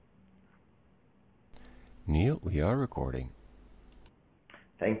Neil, we are recording.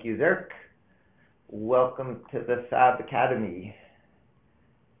 Thank you, Zirk. Welcome to the fabacademy.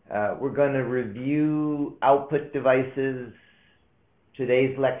 We're going to review output devices.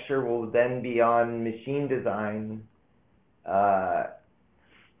 Today's lecture will then be on machine design. The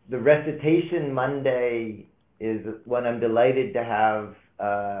recitation Monday is one I'm delighted to have.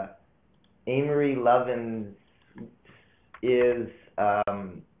 Amory Lovins is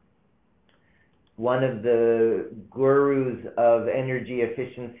one of the gurus of energy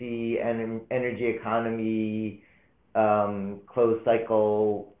efficiency and energy economy, closed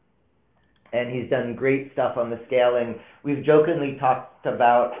cycle, and he's done great stuff on the scaling. We've jokingly talked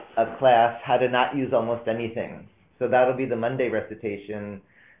about a class, how to not use almost anything. So that'll be the Monday recitation.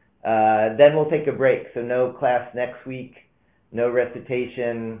 Then we'll take a break. So no class next week, no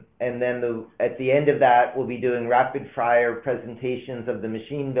recitation. And then at the end of that, we'll be doing rapid fire presentations of the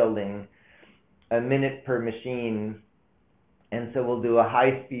machine building, a minute per machine. And so we'll do a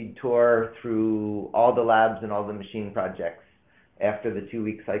high-speed tour through all the labs and all the machine projects after the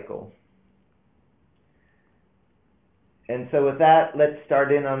 2-week cycle. And so with that, let's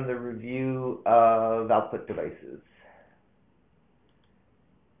start in on the review of output devices.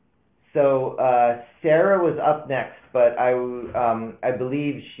 So Sarah was up next, but I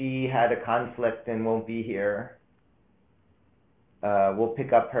believe she had a conflict and won't be here. We'll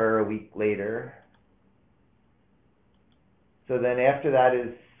pick up her a week later. So then after that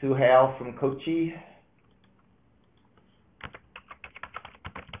is Suhail from Kochi.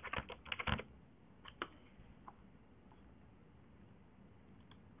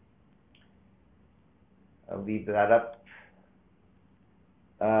 I'll leave that up.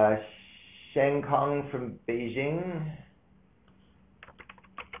 Sheng Kong from Beijing.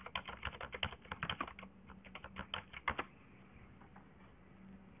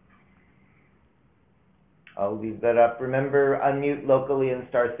 I'll leave that up. Remember, unmute locally and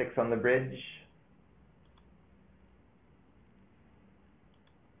 *6 on the bridge.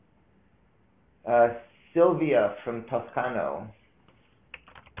 Sylvia from Toscano.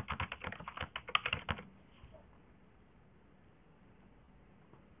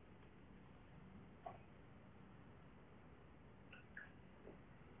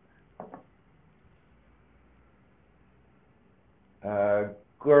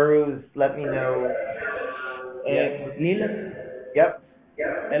 Gurus, let me know. Neil? Yep.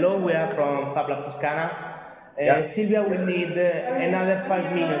 Hello, we are from Fabla Toscana. Yep. Silvia will need another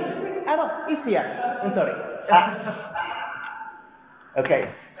 5 minutes. No, it's here. I'm sorry. Okay.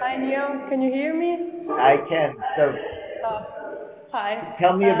 Hi, Neil. Can you hear me? I can. So hi.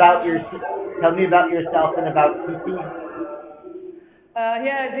 tell me about yourself and about Kiki.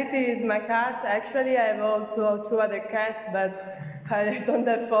 Yeah, this is my cat. Actually, I have also 2 other cats, but I don't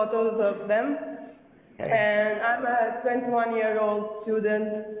have photos of them. Okay. And I'm a 21-year-old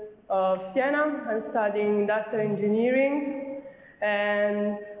student of Siena. I'm studying industrial engineering,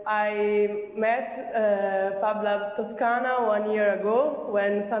 and I met Fab Lab Toscana 1 year ago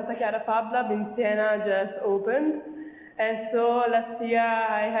when Santa Chiara Fab Lab in Siena just opened. And so last year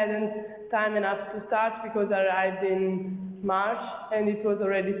I hadn't time enough to start because I arrived in March and it was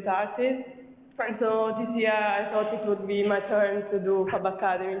already started. And so this year I thought it would be my turn to do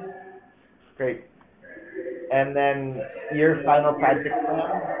fabacademy. Great. And then your final project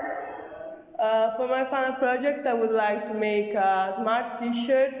plan? For my final project, I would like to make a smart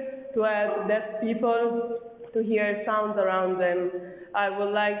T-shirt to help deaf people to hear sounds around them. I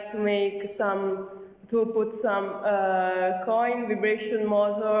would like to put some coin vibration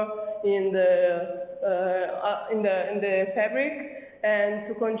motor in the fabric, and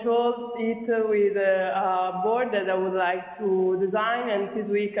to control it with a board that I would like to design. And this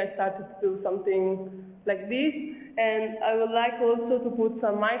week I started to do something like this. And I would like also to put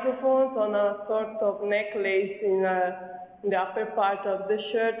some microphones on a sort of necklace in the upper part of the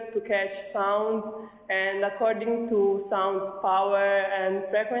shirt to catch sound. And according to sound power and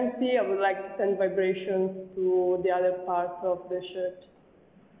frequency, I would like to send vibrations to the other parts of the shirt.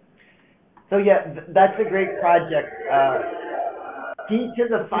 So yeah, that's a great project. Key to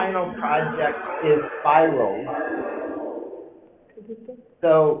the final project is spirals.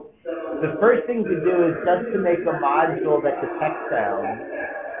 So the first thing to do is just to make a module that detects sound,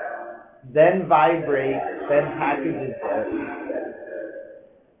 then vibrates, then packages it,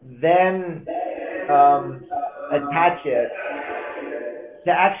 then attach it.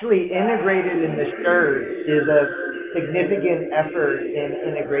 To actually integrate it in the shirt is a significant effort in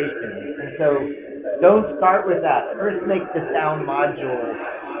integration. And so don't start with that. First make the sound module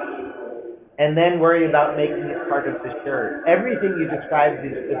and then worry about making it part of the shirt. Everything you described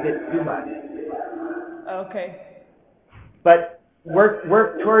is a bit too much. Okay. But work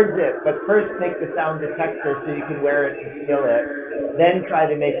towards it. But first make the sound detector so you can wear it and feel it. Then try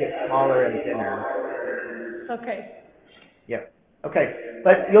to make it smaller and thinner. Okay. Yeah. Okay.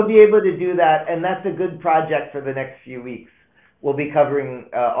 But you'll be able to do that, and that's a good project for the next few weeks. We'll be covering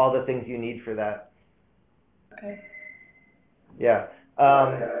all the things you need for that. Okay. Yeah.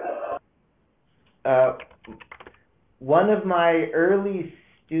 One of my early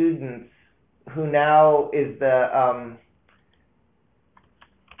students, who now is the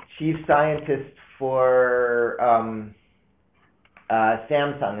chief scientist for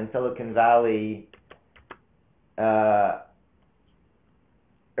Samsung in Silicon Valley,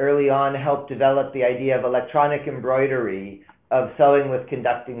 early on helped develop the idea of electronic embroidery, of sewing with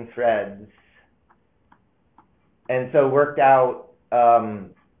conducting threads, and so worked out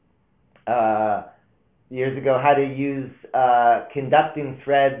years ago how to use conducting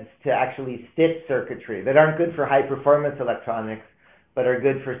threads to actually stitch circuitry that aren't good for high performance electronics, but are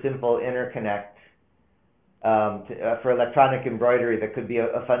good for simple interconnect, for electronic embroidery. That could be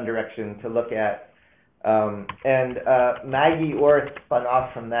a fun direction to look at. And Maggie Orth spun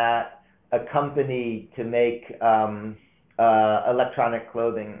off from that a company to make electronic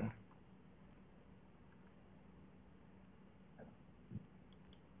clothing.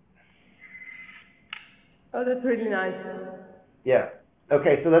 Oh, that's really nice. Yeah.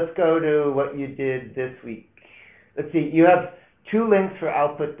 Okay, so let's go to what you did this week. Let's see, you have 2 links for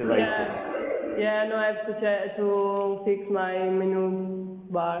output devices. Yeah, no, I have to fix my menu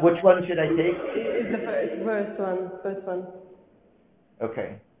bar. Which one should I take? It's the first one.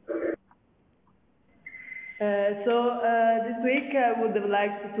 Okay. This week I would have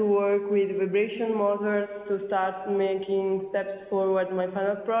liked to work with vibration motors to start making steps forward my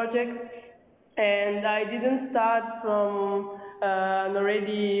final project. And I didn't start from an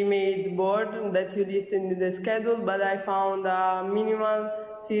already made board that you list in the schedule, but I found a minimal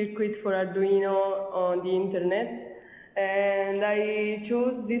circuit for Arduino on the internet. And I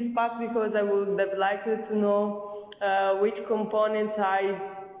chose this path because I would have liked to know which components I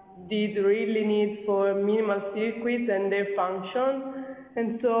did really need for minimal circuits and their function.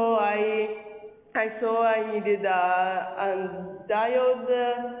 And so I saw I needed a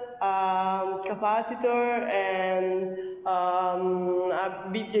diode, capacitor, and a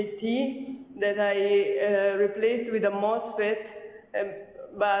BJT that I replaced with a MOSFET.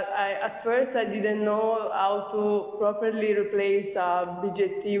 But at first I didn't know how to properly replace a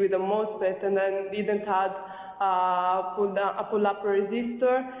BJT with a MOSFET, and then didn't have a pull-up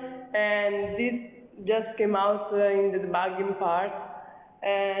resistor, and this just came out in the debugging part.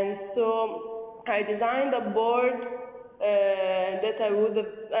 And so I designed a board that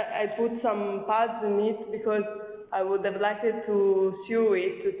I put some pads in it because I would have liked to sew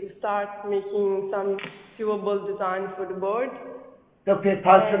it, to start making some sewable design for the board. Okay,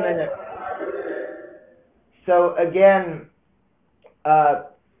 pause for a minute. So again,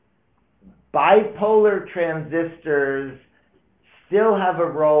 bipolar transistors still have a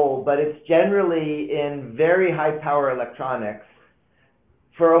role, but it's generally in very high power electronics.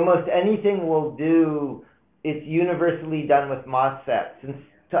 For almost anything we'll do, it's universally done with MOSFETs. And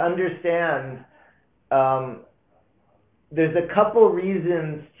to understand, there's a couple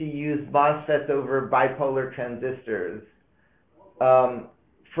reasons to use MOSFETs over bipolar transistors.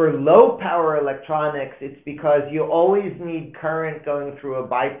 For low power electronics, it's because you always need current going through a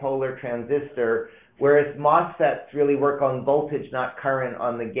bipolar transistor, whereas MOSFETs really work on voltage, not current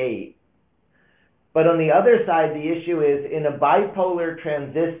on the gate. But on the other side, the issue is in a bipolar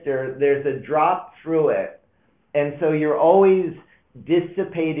transistor, there's a drop through it. And so you're always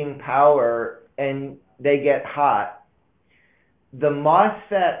dissipating power and they get hot. The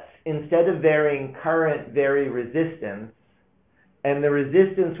MOSFETs, instead of varying current, vary resistance. And the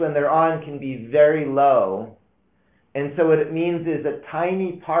resistance when they're on can be very low. And so what it means is a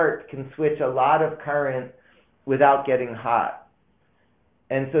tiny part can switch a lot of current without getting hot.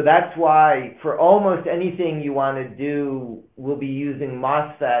 And so that's why for almost anything you want to do, we'll be using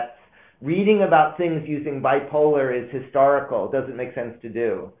MOSFETs. Reading about things using bipolar is historical. It doesn't make sense to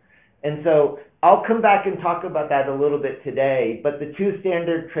do. And so I'll come back and talk about that a little bit today. But the 2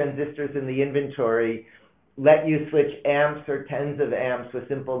 standard transistors in the inventory let you switch amps or tens of amps with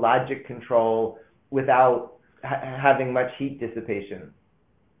simple logic control without having much heat dissipation.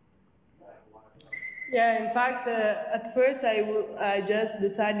 Yeah, in fact, at first I just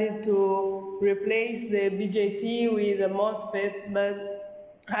decided to replace the BJT with a MOSFET, but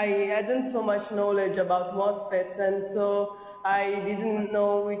I hadn't so much knowledge about MOSFETs, and so I didn't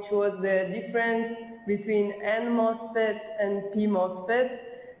know which was the difference between N MOSFET and P MOSFET.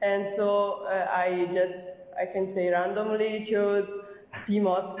 and so I can say randomly chose P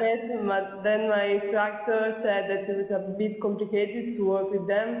MOSFET, but then my instructor said that it was a bit complicated to work with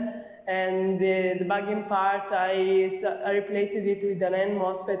them, and the debugging part, I replaced it with an N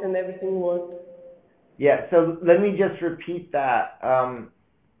MOSFET and everything worked. Yeah, so let me just repeat that.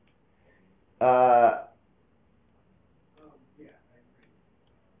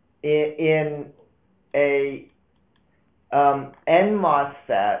 In a N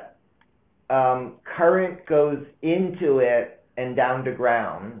MOSFET, current goes into it and down to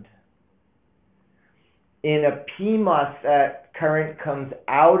ground. In a P MOSFET, current comes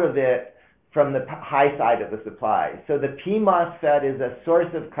out of it from the high side of the supply. So the P MOSFET is a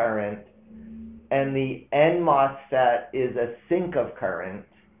source of current, and the N MOSFET is a sink of current.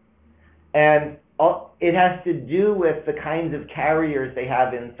 And it has to do with the kinds of carriers they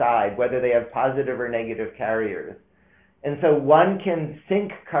have inside, whether they have positive or negative carriers. And so one can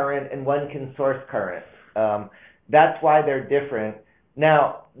sink current and one can source current. That's why they're different.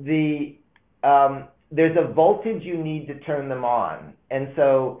 Now, there's a voltage you need to turn them on. And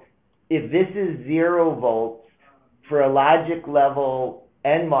so if this is 0 volts, for a logic level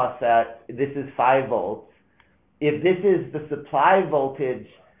N MOSFET, this is 5 volts. If this is the supply voltage,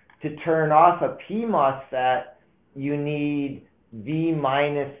 to turn off a P MOSFET, you need V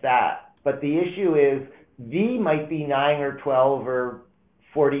minus that. But the issue is V might be 9 or 12 or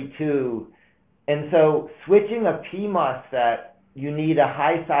 42. And so switching a P MOSFET, you need a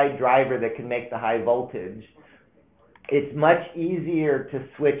high side driver that can make the high voltage. It's much easier to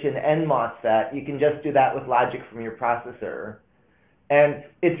switch an N MOSFET. You can just do that with logic from your processor. And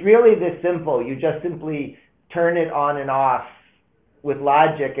it's really this simple. You just simply turn it on and off with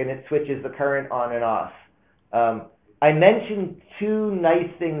logic, and it switches the current on and off. I mentioned 2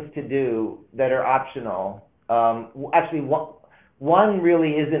 nice things to do that are optional. Actually, one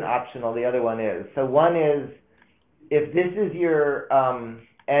really isn't optional, the other one is. So one is, if this is your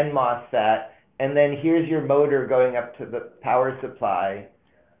N MOSFET, and then here's your motor going up to the power supply,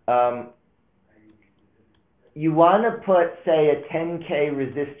 you want to put, say, a 10K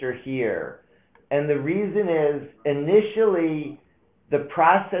resistor here. And the reason is, initially, the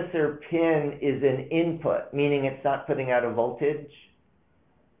processor pin is an input, meaning it's not putting out a voltage.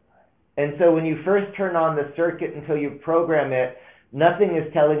 And so when you first turn on the circuit until you program it, nothing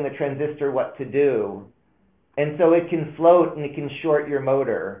is telling the transistor what to do. And so it can float and it can short your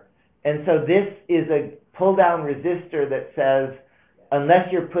motor. And so this is a pull-down resistor that says,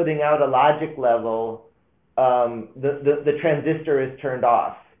 unless you're putting out a logic level, the transistor is turned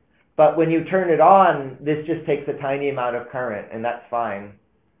off. But when you turn it on, this just takes a tiny amount of current, and that's fine.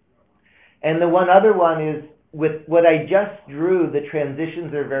 And the one other one is, with what I just drew, the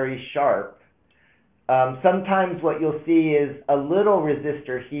transitions are very sharp. Sometimes what you'll see is a little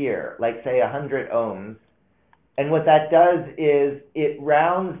resistor here, like say 100 ohms. And what that does is it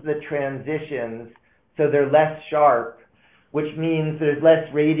rounds the transitions so they're less sharp, which means there's less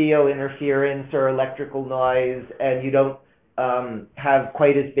radio interference or electrical noise, and you don't have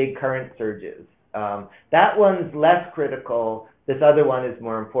quite as big current surges. That one's less critical. This other one is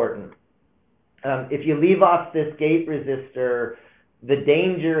more important. If you leave off this gate resistor, the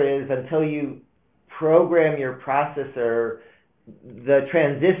danger is until you program your processor, the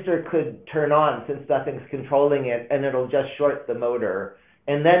transistor could turn on since nothing's controlling it, and it'll just short the motor.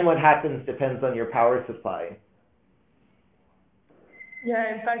 And then what happens depends on your power supply.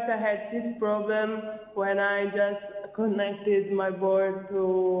 Yeah, in fact, I had this problem when I just connected my board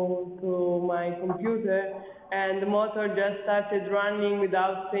to my computer, and the motor just started running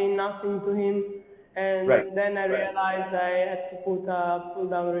without saying nothing to him. And then I realized I had to put a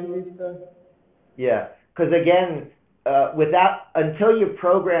pull-down resistor. Yeah, because again, until you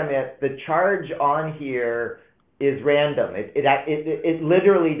program it, the charge on here is random. It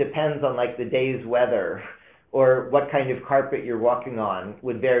literally depends on like the day's weather or what kind of carpet you're walking on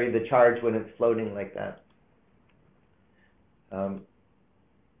would vary the charge when it's floating like that.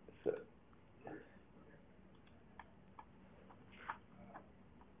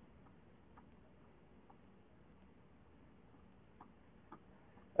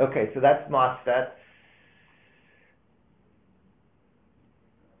 Okay, so that's MOSFETs.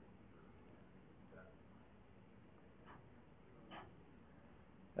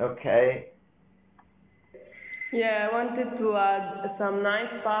 Okay. Yeah, I wanted to add some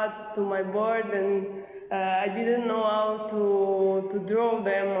nice parts to my board, and I didn't know how to draw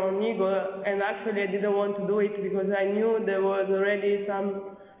them on Eagle, and actually I didn't want to do it because I knew there was already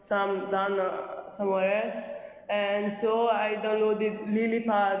some done somewhere else. And so I downloaded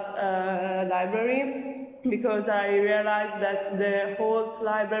LilyPad library, because I realized that the holes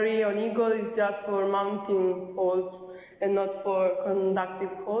library on Eagle is just for mounting holes and not for conductive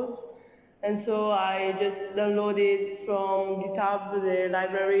holes. And so I just downloaded from GitHub the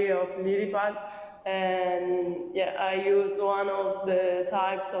library of Lilipad, and yeah, I used one of the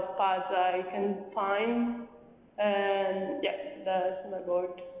types of pads I can find, and yeah, that's my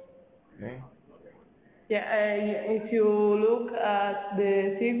board. Okay. Yeah, if you look at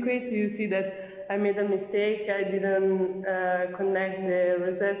the circuit, you see that I made a mistake. I didn't connect the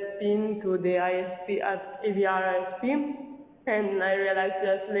reset pin to the ISP at AVR ISP, and I realized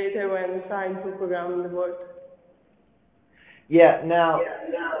just later when trying to program the board. Yeah, now,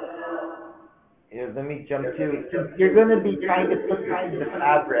 let me jump to, so you're going to be trying to put this in the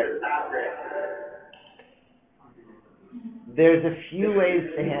fabric. There's a few ways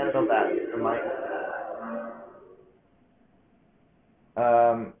to handle that from my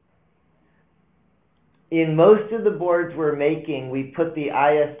in most of the boards we're making, we put the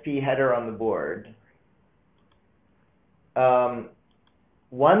ISP header on the board.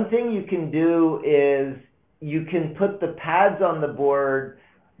 One thing you can do is you can put the pads on the board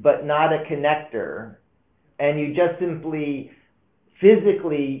but not a connector, and you just simply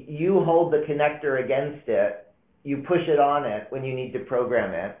physically you hold the connector against it, you push it on it when you need to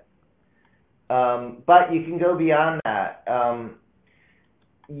program it. But you can go beyond that.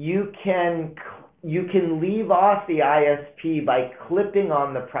 You can leave off the ISP by clipping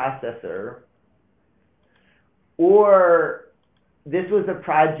on the processor, or this was a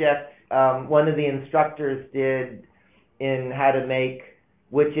project one of the instructors did in how to make,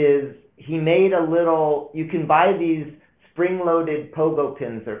 which is he made a little, you can buy these spring-loaded pogo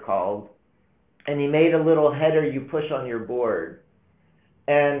pins, they're called, and he made a little header you push on your board.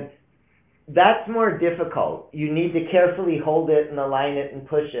 And that's more difficult. You need to carefully hold it and align it and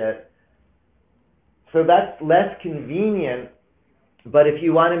push it. So that's less convenient, but if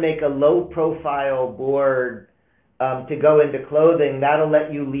you want to make a low-profile board to go into clothing, that'll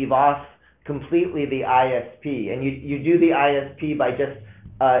let you leave off completely the ISP. And you do the ISP by just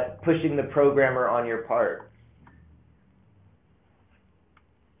pushing the programmer on your part.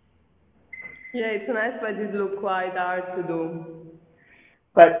 Yeah, it's nice, but it looks quite hard to do.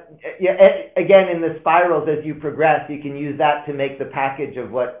 But yeah, again, in the spirals, as you progress, you can use that to make the package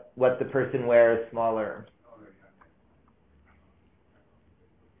of what the person wears smaller.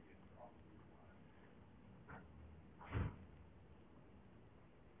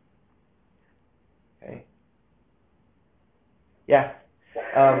 Okay. Yeah.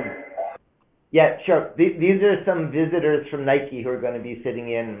 Yeah, sure. These are some visitors from Nike who are going to be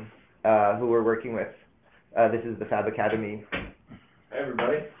sitting in, who we're working with. This is the Fab Academy. Hi,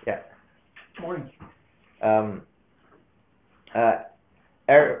 everybody. Yeah. Morning.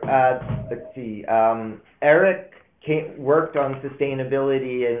 Let's see. Eric worked on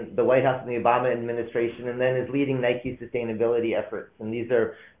sustainability in the White House and the Obama administration, and then is leading Nike's sustainability efforts. And these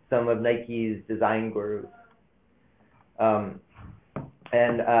are some of Nike's design gurus.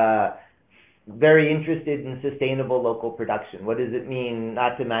 Very interested in sustainable local production. What does it mean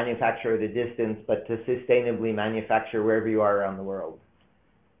not to manufacture at a distance, but to sustainably manufacture wherever you are around the world?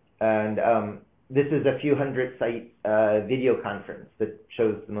 And this is a few hundred site video conference that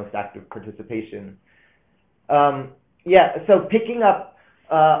shows the most active participation. Yeah, so picking up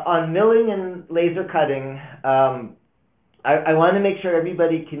on milling and laser cutting, I want to make sure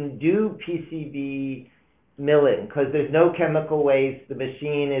everybody can do PCB milling, because there's no chemical waste, the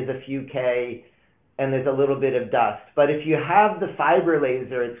machine is a few K, and there's a little bit of dust. But if you have the fiber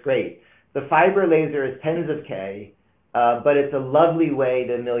laser, it's great. The fiber laser is tens of K, but it's a lovely way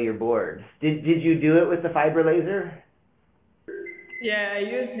to mill your board. Did you do it with the fiber laser? Yeah, I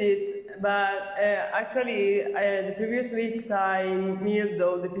used it, but actually the previous weeks I milled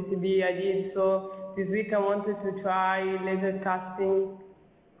all the PCB I did, so this week I wanted to try laser casting.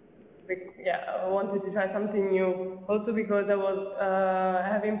 Yeah, I wanted to try something new. Also because I was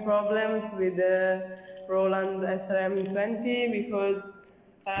having problems with the Roland SRM20, because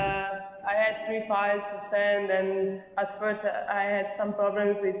I had 3 files to send, and at first I had some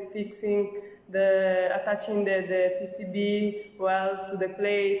problems with attaching the PCB well to the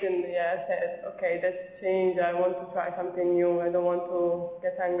plate, and yeah, I said, okay, that's change. I want to try something new. I don't want to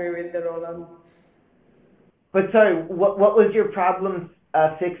get angry with the Roland. But sorry, what was your problem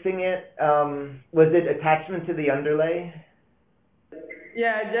fixing it? Was it attachment to the underlay?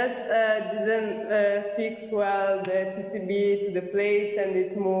 Yeah, I just didn't fix well the PCB to the plate, and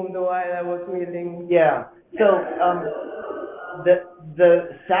it moved while I was milling. Yeah. So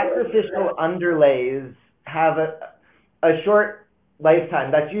the sacrificial underlays have a short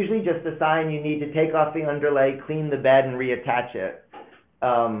lifetime, that's usually just a sign you need to take off the underlay, clean the bed, and reattach it.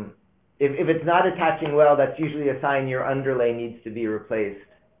 If it's not attaching well, that's usually a sign your underlay needs to be replaced.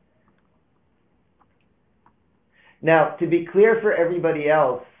 Now, to be clear for everybody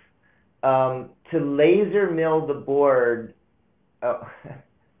else, to laser mill the board,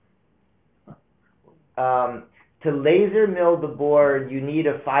 you need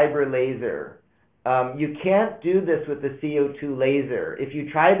a fiber laser. You can't do this with a CO2 laser. If you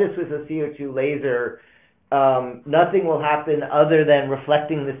try this with a CO2 laser, nothing will happen other than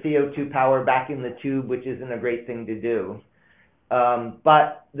reflecting the CO2 power back in the tube, which isn't a great thing to do.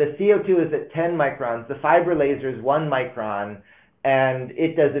 But the CO2 is at 10 microns. The fiber laser is 1 micron, and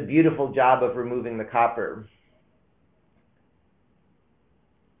it does a beautiful job of removing the copper.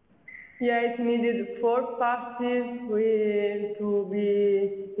 Yeah, it needed 4 passes to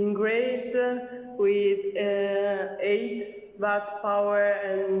be engraved with 8 watt power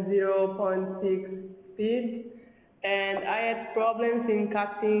and 0.6 speed. And I had problems in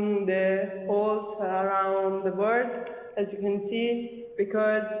cutting the holes around the board, as you can see,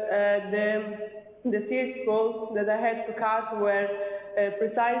 because the 6 holes that I had to cut were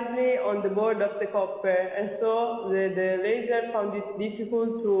precisely on the board of the copper, and so the laser found it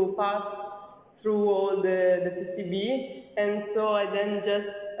difficult to pass through all the PCB, and so I then just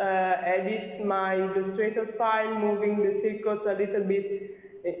edit my Illustrator file, moving the circuits a little bit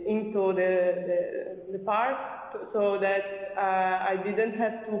into the part, so that I didn't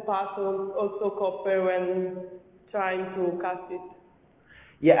have to pass also copper when trying to cut it.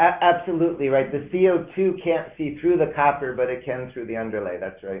 Yeah, absolutely right. The CO2 can't see through the copper, but it can through the underlay.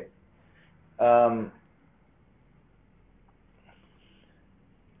 That's right.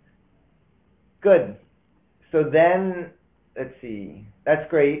 Good. So then, let's see. That's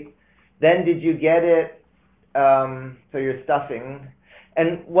great. Then did you get it? So you're stuffing.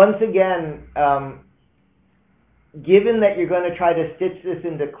 And once again, given that you're going to try to stitch this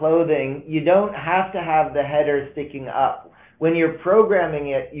into clothing, you don't have to have the header sticking up. When you're programming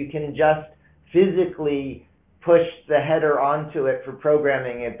it, you can just physically push the header onto it for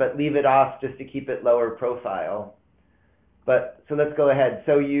programming it, but leave it off just to keep it lower profile. But so let's go ahead.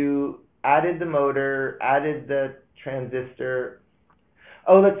 So you added the motor, added the transistor.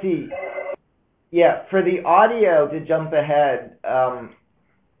 Oh, let's see. Yeah, for the audio, to jump ahead,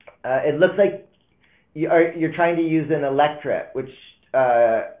 it looks like you're trying to use an electret, which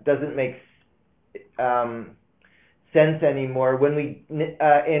doesn't make sense anymore. When we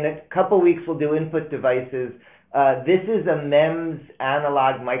in a couple weeks we'll do input devices. This is a MEMS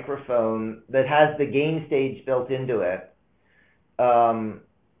analog microphone that has the gain stage built into it,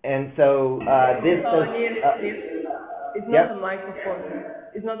 and so this does. It's not a microphone.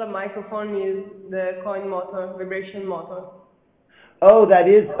 It's not a microphone. It's the coin motor, vibration motor. Oh, that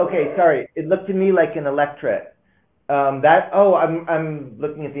is okay. Sorry, it looked to me like an electret. I'm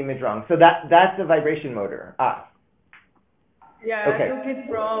looking at the image wrong. So that's a vibration motor. Yeah, okay. I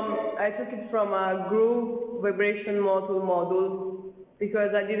took it from a groove vibration module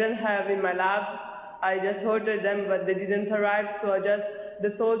because I didn't have in my lab. I just ordered them, but they didn't arrive, so I just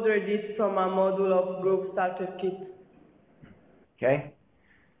desoldered it from a module of groove starter kit. Okay.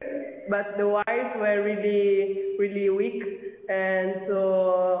 But the wires were really, really weak, and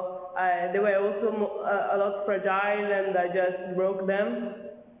so they were also a lot fragile, and I just broke them.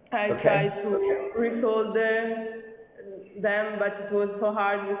 I tried to resolder them, but it was so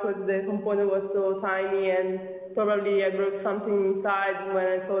hard because the component was so tiny, and probably I broke something inside when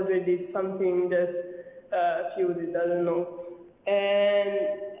I soldered it. Something just fused, I don't know.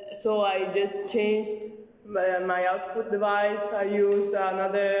 And so I just changed my output device. I used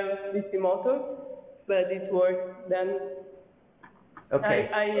another DC motor, but it worked then. Okay.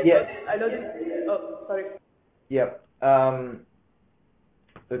 I loaded. Oh, sorry. Yep.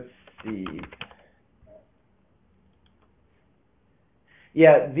 Let's see.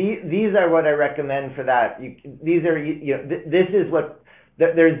 Yeah, these are what I recommend for that. These are, this is what,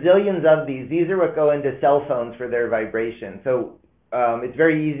 there's zillions of these. These are what go into cell phones for their vibration. So it's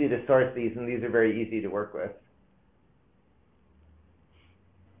very easy to source these, and these are very easy to work with.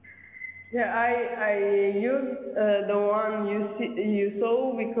 Yeah, I used the one you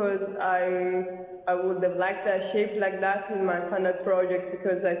saw because I would have liked a shape like that in my final project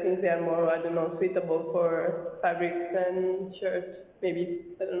because I think they are more, I don't know, suitable for fabrics and shirts, maybe.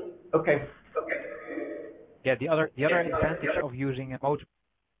 I don't know. Okay. Yeah, the other advantage of using a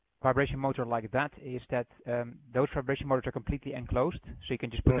vibration motor like that is that those vibration motors are completely enclosed, so you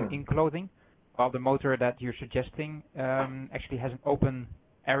can just put them in clothing, while the motor that you're suggesting actually has an open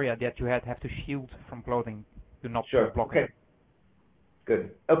area that you have to shield from clothing to not block it.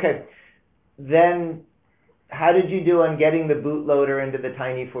 Good. Okay. Then, how did you do on getting the bootloader into the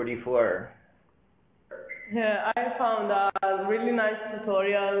Tiny 44? Yeah, I found a really nice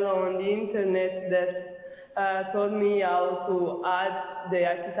tutorial on the internet that told me how to add the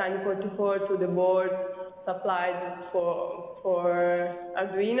Titanium 44 to the board supplied for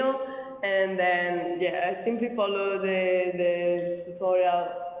Arduino, and then yeah, I simply follow the tutorial.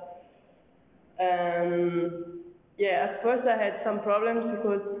 Yeah, at first I had some problems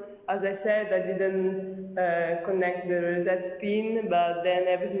because, as I said, I didn't connect the reset pin, but then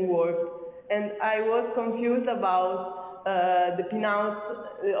everything worked. And I was confused about the pinouts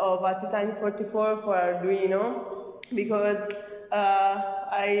of a Titanium 44 for Arduino because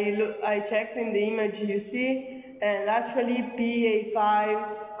I checked in the image you see, and actually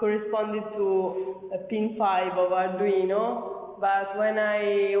PA5 corresponded to pin 5 of Arduino, but when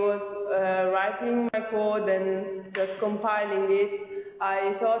I was writing my code and just compiling it,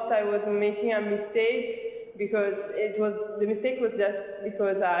 I thought I was making a mistake because the mistake was just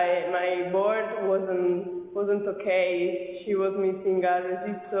because my board wasn't okay. She was missing a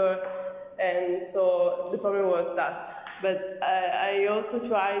resistor, and so the problem was that. But I also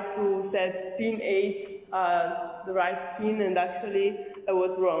tried to set pin 8 the right pin, and actually I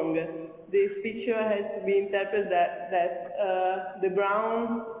was wrong. This picture has to be interpreted that the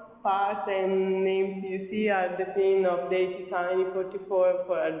brown part and names you see are the pin of the Tiny 44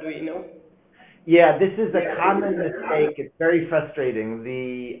 for Arduino. Yeah, this is a common mistake. It's very frustrating.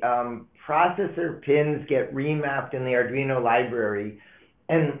 The processor pins get remapped in the Arduino library,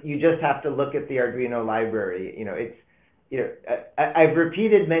 and you just have to look at the Arduino library. I've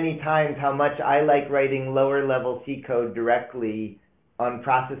repeated many times how much I like writing lower level C code directly on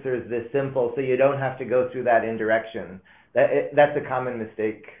processors this simple, so you don't have to go through that indirection. That's a common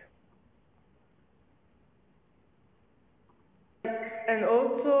mistake. And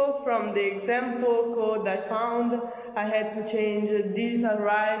also from the example code I found, I had to change digital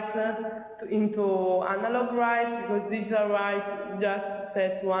write into analog write because digital write just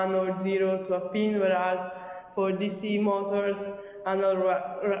sets 1 or 0 to a pin, whereas for DC motors,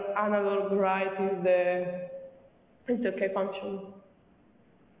 analog write is the key function.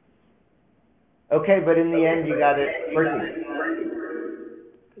 Okay, but in the end, you got it working.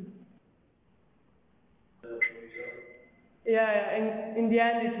 Yeah, in the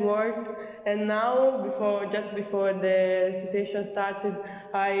end it worked, and now just before the recitation started,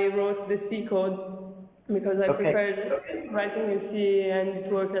 I wrote the C code because I preferred writing in C, and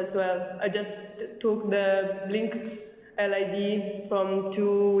it worked as well. I just took the Blink LID from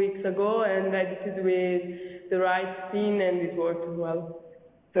 2 weeks ago and edited with the right pin, and it worked as well.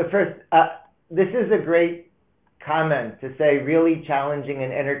 So first, this is a great comment to say really challenging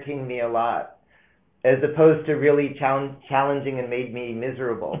and entertained me a lot, as opposed to really challenging and made me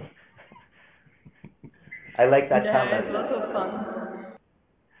miserable. I like that comment. Yeah, it's lots of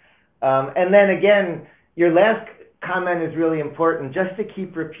fun. And then again, your last comment is really important, just to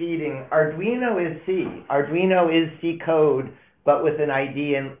keep repeating. Arduino is C. Arduino is C code, but with an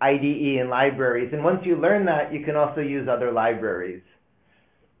IDE and libraries. And once you learn that, you can also use other libraries.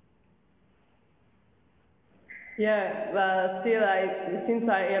 Yeah, but still, since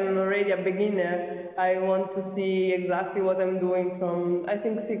I am already a beginner, I want to see exactly what I'm doing I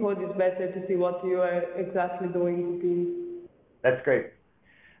think C code is better to see what you are exactly doing to pins. That's great.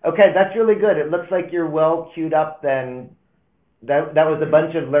 Okay, that's really good. It looks like you're well queued up then. That was a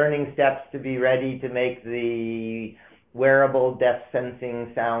bunch of learning steps to be ready to make the wearable depth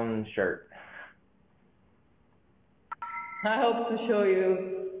sensing sound shirt. I hope to show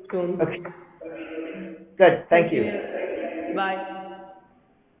you soon. Okay. Good, thank you. Bye.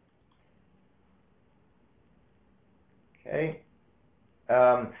 Okay.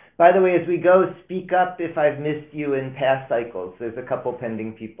 By the way, as we go, speak up if I've missed you in past cycles. There's a couple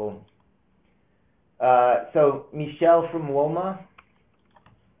pending people. So, Michelle from Woma.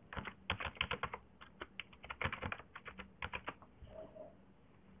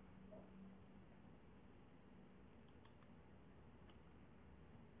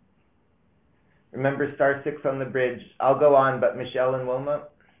 Remember *6 on the bridge. I'll go on, but Michelle and Woma.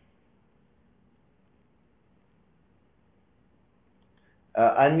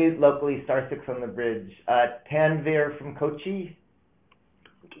 Unmute locally, *6 on the bridge. Tanvir from Kochi.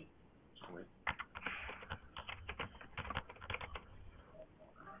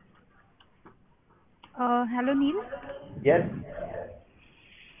 Hello, Neil. Yes?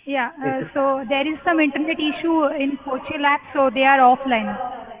 Yeah, so there is some internet issue in Kochi lab, so they are offline.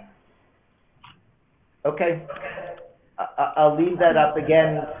 Okay. I'll leave that up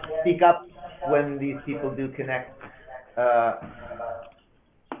again. Speak up when these people do connect.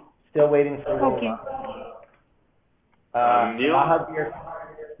 Still waiting for Okay. Neil? Mahavir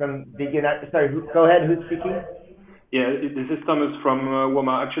from sorry, go ahead, who's speaking? Yeah, this is Thomas from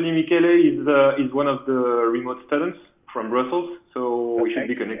WOMA. Actually, Michele is one of the remote students from Brussels, so we should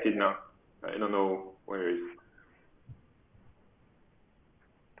be connected now. I don't know where he is.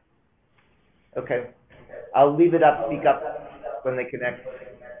 Okay. I'll leave it up, speak up when they connect.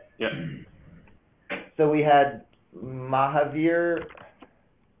 Yeah. So we had Mahavir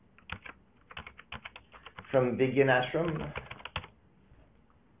from Vigyan Ashram.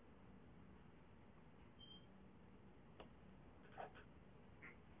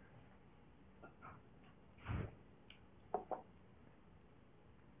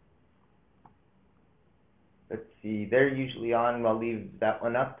 Let's see, they're usually on. I'll leave that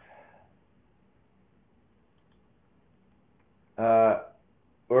one up.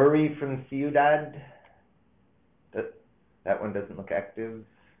 Uri from Ciudad. That one doesn't look active.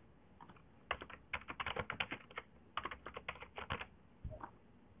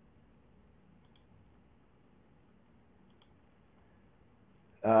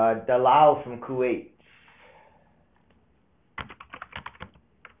 Dalal from Kuwait.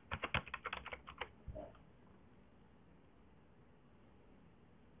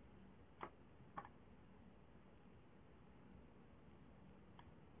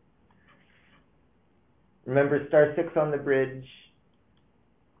 Remember, *6 on the bridge.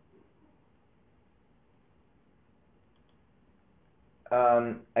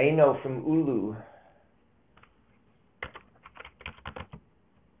 Aino from Ulu.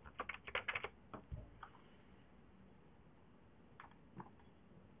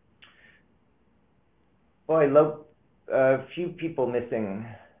 Boy, a few people missing.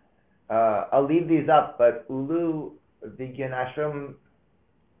 I'll leave these up, but Ulu, Vigyan Ashram.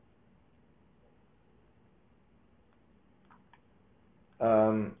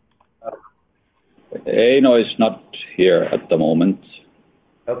 Aino is not here at the moment.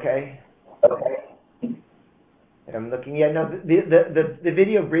 Okay. I'm looking. Yeah, no, the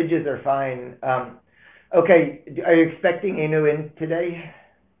video bridges are fine. Okay, are you expecting Aino in today?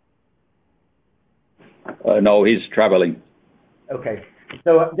 No, he's traveling. Okay,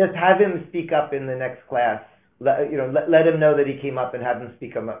 so just have him speak up in the next class. Let him know that he came up and have him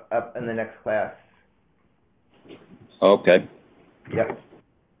speak up in the next class. Okay. Yep.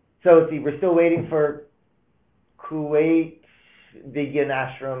 So let's see, we're still waiting for Kuwait, Vigyan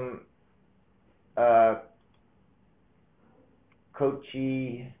Ashram,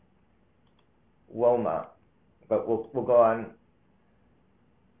 Kochi, WOMA, but we'll go on.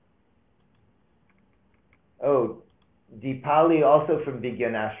 Oh, Deepali also from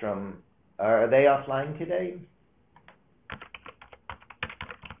Vigyan Ashram. Are they offline today?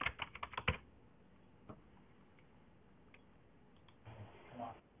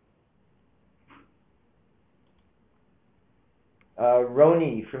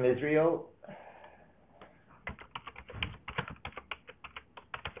 Roni from Israel.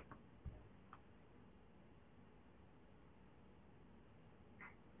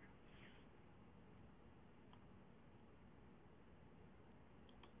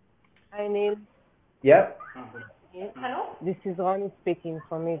 Hi, Neil. Yep. Hello. This is Ronnie speaking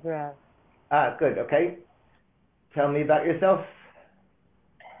from Israel. Good. Okay. Tell me about yourself.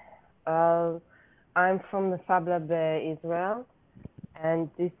 I'm from the Fab Lab Israel, and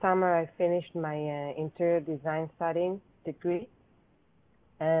this summer I finished my interior design studying degree,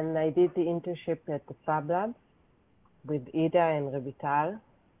 and I did the internship at the Fab Lab with Ida and Revital.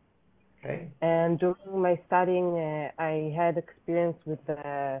 Okay. And during my studying, I had experience with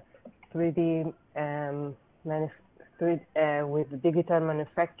 3D with digital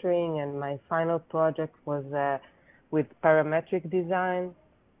manufacturing, and my final project was with parametric design.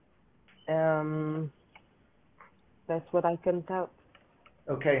 That's what I can tell.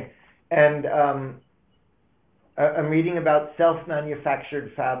 Okay. And I'm reading about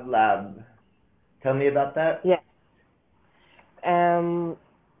self-manufactured Fab Lab. Tell me about that. Yeah.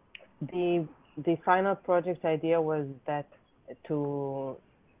 The final project idea was that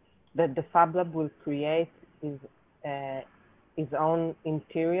the Fab Lab will create his own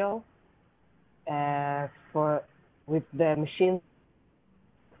interior with the machine.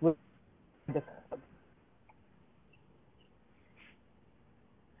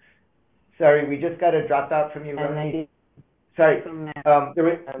 Sorry, we just got a dropout from you, Roni. Sorry,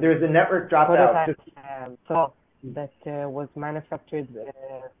 there was a network dropout. That was manufactured.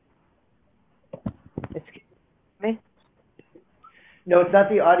 Excuse me? No, it's not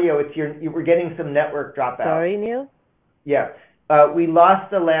the audio. It's you were getting some network dropout. Sorry, Neil? Yeah. We lost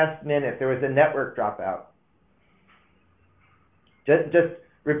the last minute. There was a network dropout. Just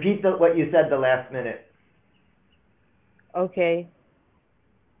Repeat what you said the last minute. Okay.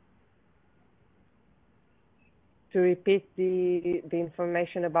 To repeat the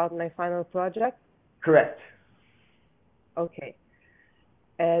information about my final project? Correct. Okay.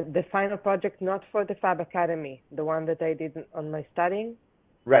 The final project, not for the Fabacademy, the one that I did on my studying?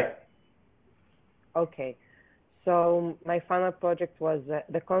 Right. Okay. So my final project was,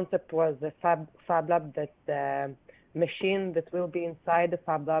 the concept was the Fab Lab, that the machine that will be inside the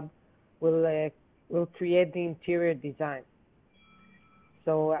Fab Lab will create the interior design.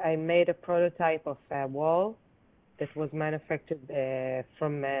 So I made a prototype of a wall that was manufactured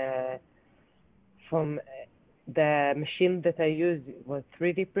from the machine that I used was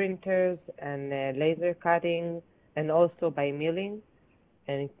 3D printers and laser cutting, and also by milling.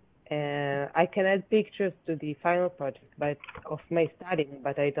 And I can add pictures to the final project, of my studying,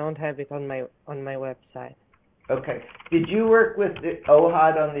 but I don't have it on my website. Okay. Did you work with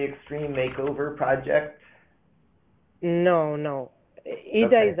OHAD on the Extreme Makeover project? No.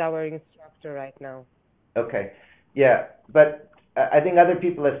 Ida is our instructor right now. Okay. Yeah, but I think other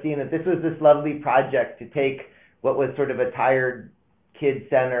people have seen it. This was this lovely project to take what was sort of a tired kid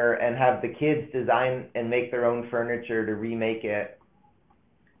center and have the kids design and make their own furniture to remake it.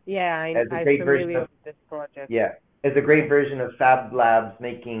 Yeah, I'm familiar with this project. Yeah, it's a great version of Fab Labs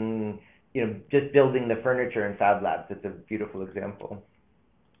making, just building the furniture in Fab Labs. It's a beautiful example.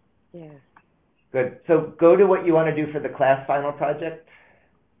 Yeah. Good. So go to what you want to do for the class final project.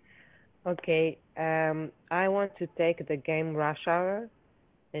 Okay. I want to take the game Rush Hour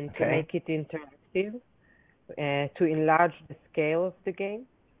and to make it interactive, to enlarge the scale of the game,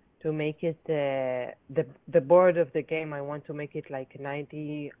 to make it the board of the game. I want to make it like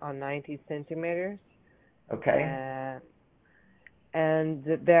 90 on 90 centimeters. Okay. And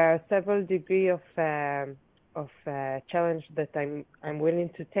there are several degrees of challenge that I'm willing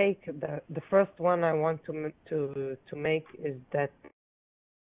to take. The first one I want to make is that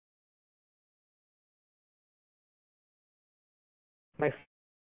my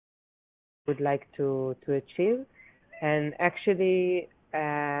would like to achieve. And actually,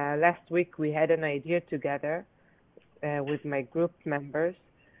 last week we had an idea together with my group members.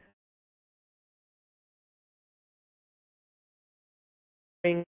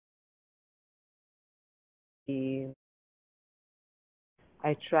 I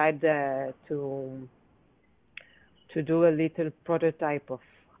tried to do a little prototype of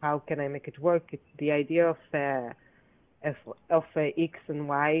how can I make it work. It's the idea of a X and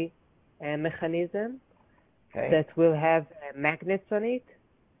Y mechanism that will have magnets on it,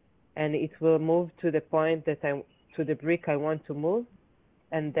 and it will move to the point to the brick I want to move,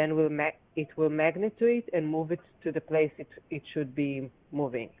 and then it will magnet to it and move it to the place it should be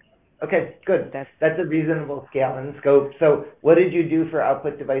moving. Okay, good. That's a reasonable scale and scope. So what did you do for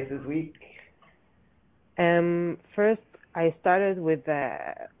Output Devices Week? First, I started with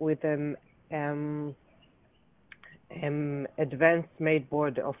advanced made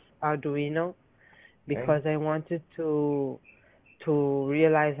board of Arduino, because I wanted to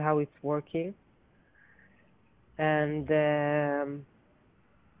realize how it's working. And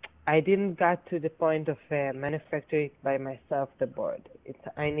I didn't get to the point of manufacturing by myself the board.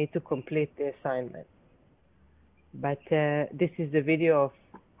 I need to complete the assignment. But this is the video of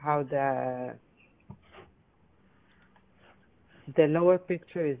how the lower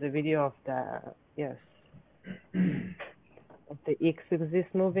picture is a video of of the X axis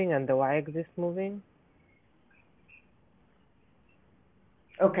moving and the Y axis moving.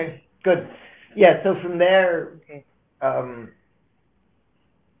 Okay, good. Yeah, so from there,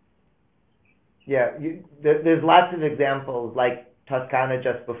 there's lots of examples like Toscana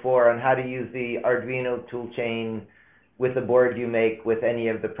just before on how to use the Arduino toolchain with the board you make with any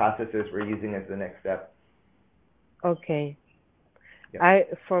of the processors we're using as the next step. Okay.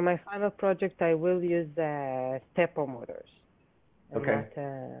 For my final project, I will use stepper motors. Okay.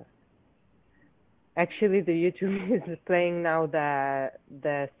 Actually, the YouTube is playing now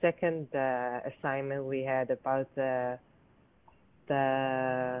the second assignment we had about the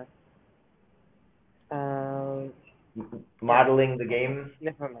modeling the game.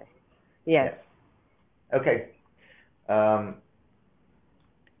 Never mind. Yes. Okay.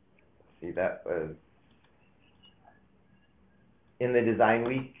 See, that was in the design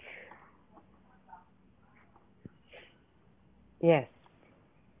week. Yes.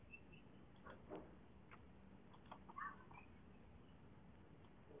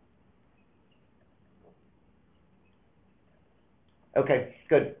 Okay,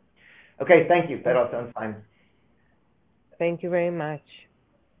 good. Okay, thank you. That all sounds fine. Thank you very much.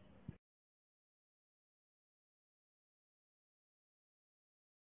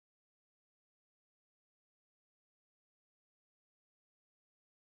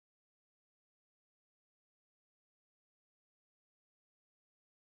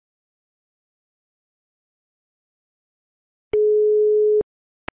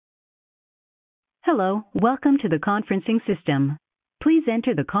 Hello, welcome to the conferencing system. Please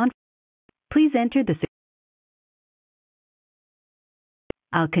enter the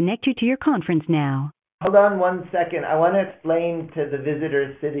I'll connect you to your conference now. Hold on 1 second. I want to explain to the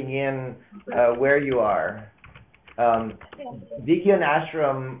visitors sitting in where you are. Vigyan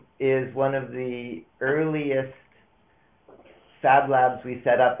Ashram is one of the earliest fab labs we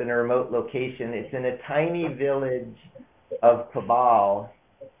set up in a remote location. It's in a tiny village of Pabal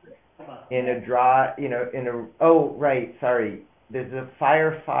in a there's a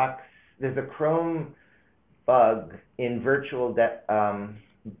Firefox, there's a Chrome bug in virtual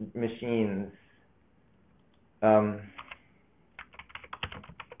machines. Let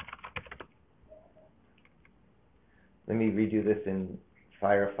me redo this in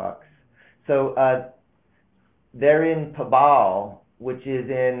Firefox. So they're in Pabal, which is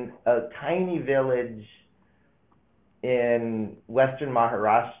in a tiny village in western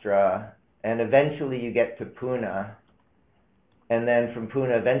Maharashtra, and eventually you get to Pune, and then from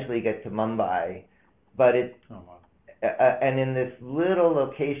Pune eventually you get to Mumbai. But and in this little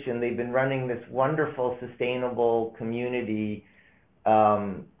location, they've been running this wonderful, sustainable community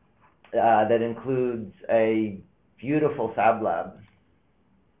that includes a beautiful fab lab.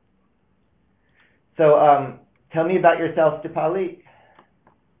 So tell me about yourself, Dipali.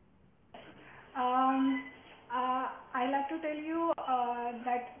 I like to tell you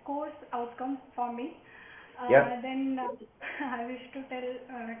that course outcomes for me. Yep. Then I wish to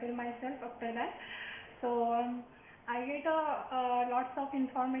tell myself after that. So I get lots of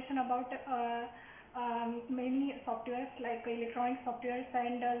information about many softwares like electronic softwares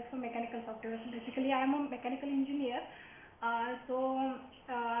and also mechanical softwares. Basically, I am a mechanical engineer. And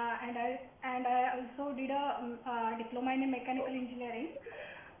I also did a diploma in mechanical engineering.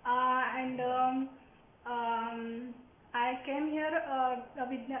 I came here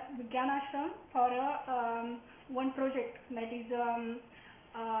with Vigyan Ashram for one project, that is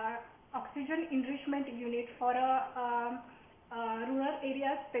oxygen enrichment unit for rural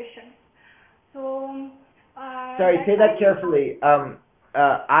areas patients. So sorry, say that carefully.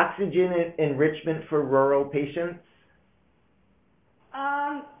 Oxygen enrichment for rural patients?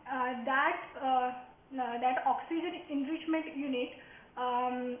 That oxygen enrichment unit,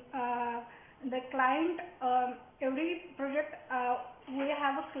 the client, every project we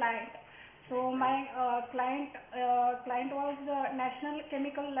have a client. So my client was the National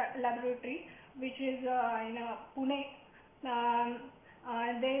Chemical Laboratory, which is in Pune.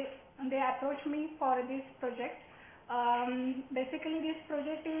 They approached me for this project. Basically, this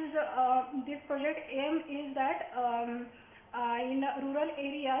project aim is that in rural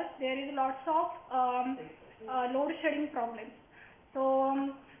areas there is lots of load shedding problems.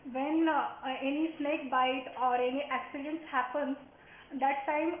 So when any snake bite or any accident happens, that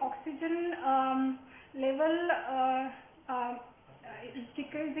time oxygen level is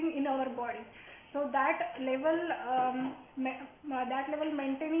decreasing in our body. So that level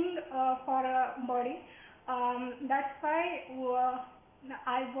maintaining for body. That's why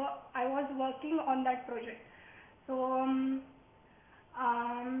I was working on that project. So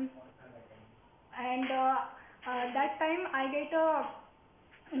that time I get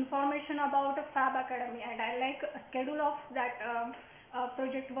information about fabacademy, and I like a schedule of that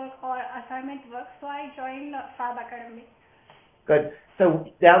project work or assignment work, so I joined fabacademy. Good. So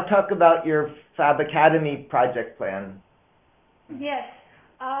now talk about your fabacademy project plan. Yes.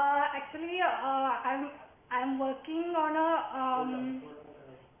 Actually, I'm working on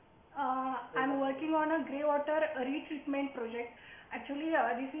a grey water retreatment project. Actually,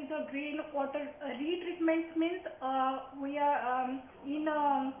 this is a green water retreatment means we are in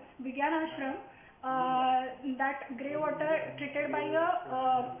Vigyan Ashram. That grey water treated by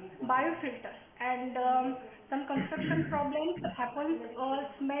a biofilter, and some construction problems happens,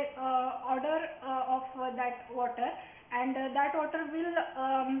 smell odor of that water, and that water will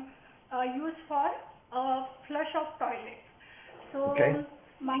use for flush of toilets. So okay.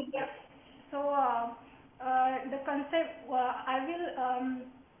 The concept, I will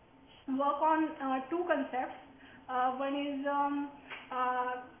work on two concepts. One is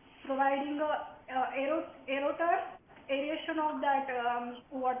providing aeration of that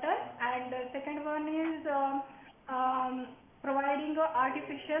water, and the second one is providing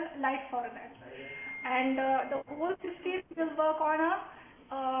artificial light for that. And the whole system will work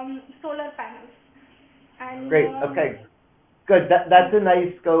on solar panels. And, great. Okay. Good. That's a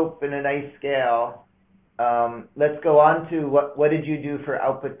nice scope and a nice scale. Let's go on to what did you do for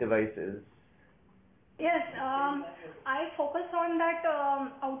output devices? Yes, I focus on that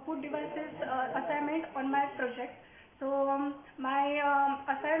output devices assignment on my project. So my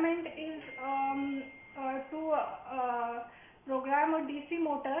assignment is to program a DC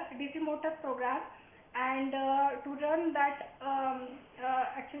motor program, and to run that.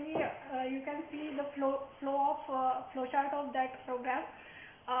 Actually, you can see the flow chart of that program.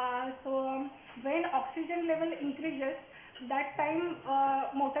 So when oxygen level increases, that time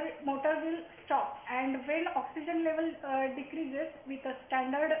motor will stop, and when oxygen level decreases with a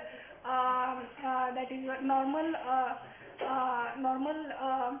standard that is normal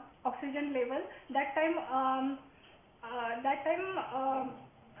oxygen level, that time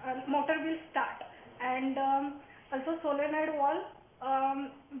motor will start, and also solenoid valve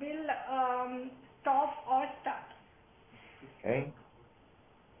will stop or start. Okay.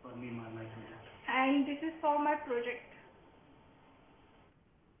 And this is for my project.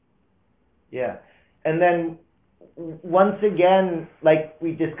 Yeah. And then once again, like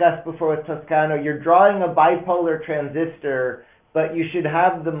we discussed before with Toscano, you're drawing a bipolar transistor, but you should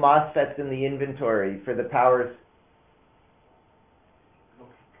have the MOSFETs in the inventory for the powers.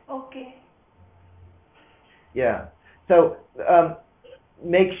 Okay. Yeah. So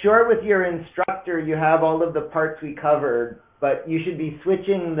make sure with your instructor you have all of the parts we covered, but you should be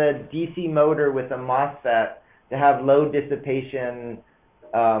switching the DC motor with a MOSFET to have low dissipation,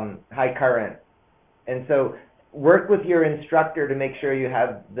 high current. And so work with your instructor to make sure you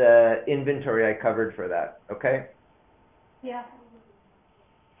have the inventory I covered for that, okay? Yeah.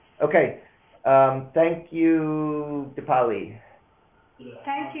 Okay. Thank you, Dipali.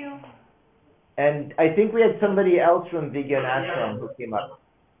 Thank you. And I think we had somebody else from Vigyan Ashram who came up.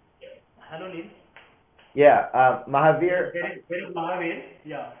 Hello, Neil. Yeah, Mahavir. Where is Mahavir?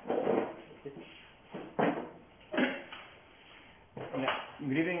 Yeah.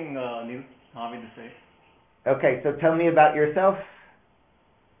 Good evening, Neil. Mahavir this side. Okay, so tell me about yourself.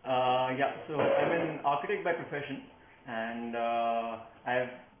 Yeah, so I'm an architect by profession, and I've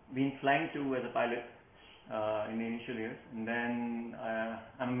been flying too as a pilot in the initial years, and then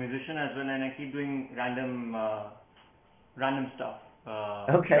I'm a musician as well, and I keep doing random stuff.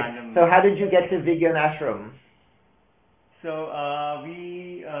 Okay, so how did you get to Vigyan Ashram? So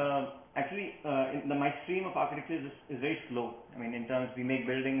we actually, my stream of architecture is very slow. I mean, in terms we make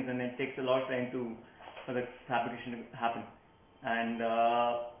buildings, and it takes a lot of time for the fabrication to happen. And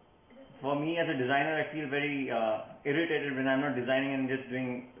for me as a designer, I feel very irritated when I'm not designing and just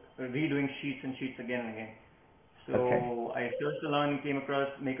redoing sheets and sheets again and again. So I searched around and came across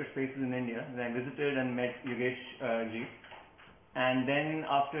makerspaces in India, and I visited and met Yogesh ji. And then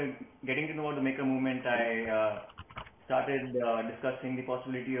after getting to know about the maker movement, I started discussing the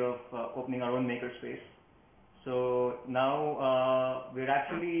possibility of opening our own makerspace. So now we're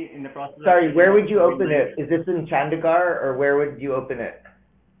actually in the process. Sorry, where would you open it? Is this in Chandigarh, or where would you open it?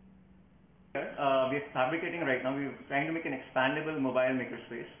 We're fabricating right now. We're trying to make an expandable mobile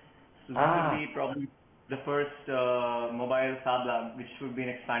makerspace. So this would be probably the first mobile fab lab, which would be an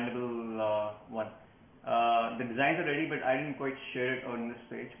expandable one. The designs are ready, but I didn't quite share it on this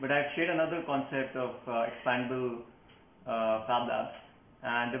page. But I've shared another concept of expandable fab labs.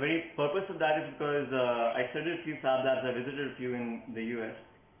 And the very purpose of that is because I studied a few fab labs, I visited a few in the US,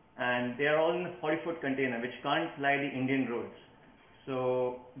 and they are all in a 40-foot container, which can't fly the Indian roads.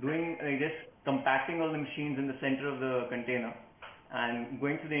 So just compacting all the machines in the center of the container and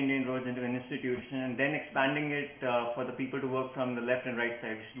going to the Indian roads into an institution, and then expanding it for the people to work from the left and right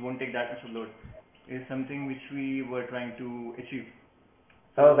side, which won't take that much of load, is something which we were trying to achieve.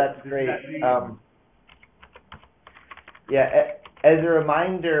 So that's great. As a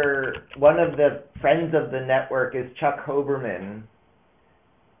reminder, one of the friends of the network is Chuck Hoberman,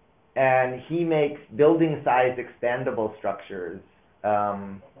 and he makes building-size expandable structures.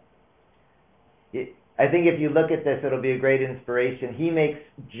 I think if you look at this, it'll be a great inspiration. He makes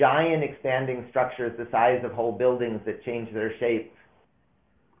giant expanding structures the size of whole buildings that change their shape.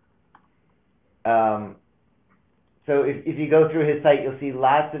 So if you go through his site, you'll see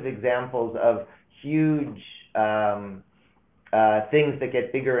lots of examples of huge things that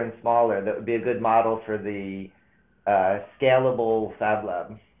get bigger and smaller. That would be a good model for the scalable fab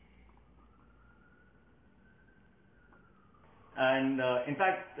lab. And in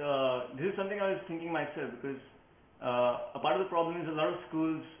fact, this is something I was thinking myself, because a part of the problem is a lot of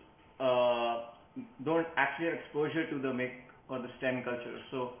schools don't actually have exposure to the MEC or the STEM culture.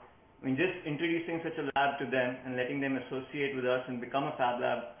 So I mean, just introducing such a lab to them and letting them associate with us and become a fab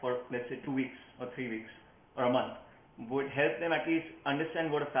lab for, let's say, 2 weeks or 3 weeks or a month would help them at least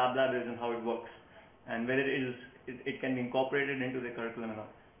understand what a fab lab is and how it works, and whether it can be incorporated into the curriculum and all.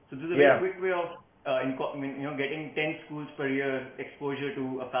 So this is a very quick way of getting 10 schools per year exposure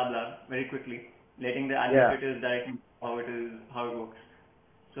to a fab lab very quickly, letting the administrators directly how it works.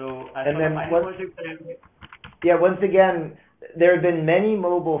 So as And for then the final what- project, Yeah, once again, there have been many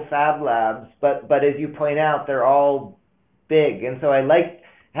mobile fab labs, but as you point out, they're all big, and so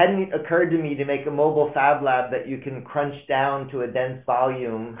hadn't occurred to me to make a mobile fab lab that you can crunch down to a dense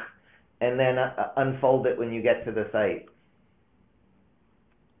volume and then unfold it when you get to the site.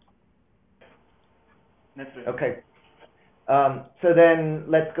 that's right. Okay. So then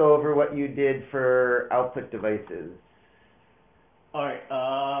let's go over what you did for output devices. All right.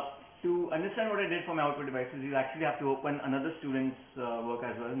 To understand what I did for my output devices, you actually have to open another student's work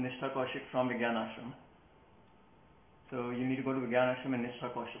as well, Nishtha Kaushik from Vigyan Ashram. So you need to go to Vigyan Ashram and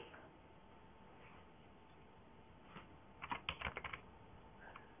Nishtha Kaushik.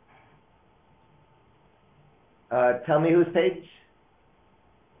 Tell me whose page?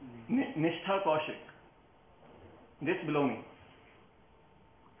 Nishtha Kaushik. Just below me.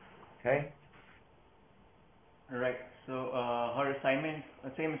 Okay. Right. So her assignment,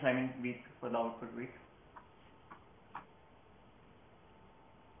 same assignment week for the output week.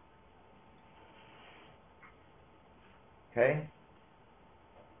 Okay.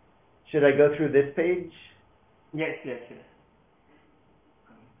 Should I go through this page? Yes.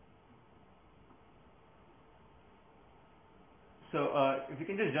 So if you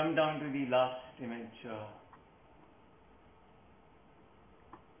can just jump down to the last image.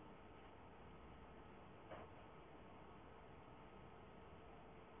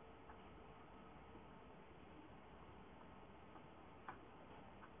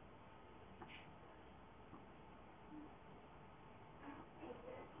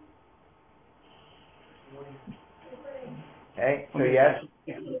 Okay. So yes.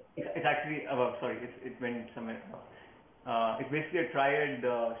 It's actually above. Sorry, it went somewhere above. It's basically a triad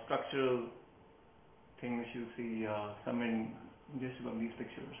structural thing which you see somewhere just above these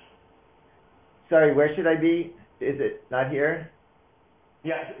pictures. Sorry, where should I be? Is it not here?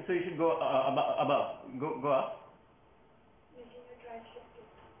 Yeah, so you should go above. Go up.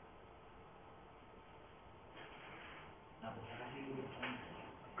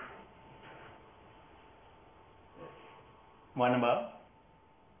 One above.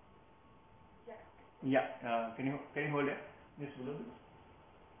 Yeah. Can you hold it? Just below this.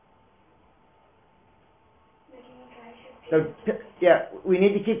 So yeah, we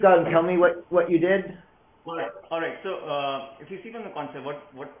need to keep going. Tell me what you did. All right. So if you see from the concept,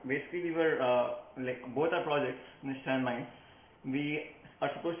 what basically we were like both our projects, Nishtha and mine, we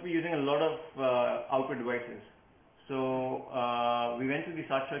are supposed to be using a lot of output devices. So we went to the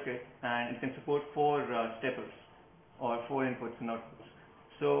SAT circuit and it can support 4 steppers or 4 inputs and outputs.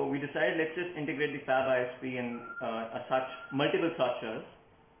 So we decided let's just integrate the fab ISP and multiple SAT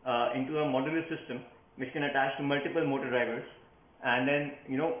into a modular system which can attach to multiple motor drivers. And then,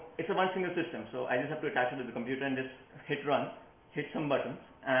 it's a one single system. So I just have to attach it to the computer and just hit run, hit some buttons,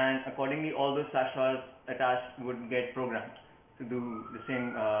 and accordingly all those SATs attached would get programmed to do the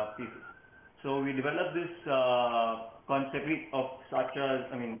same pieces. So we developed this concept of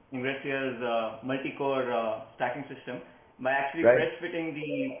Ingressia's multi-core stacking system by actually press fitting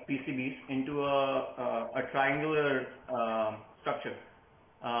the PCBs into a triangular structure.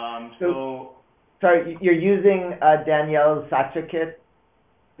 Sorry, you're using Danielle's Satcha kit?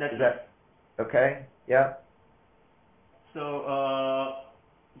 That's right. Okay, yeah.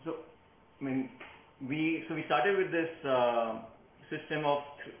 We started with this system of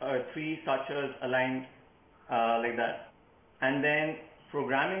 3 Satchas aligned like that, and then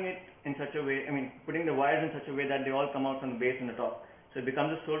programming it in such a way, putting the wires in such a way that they all come out from the base and the top. So it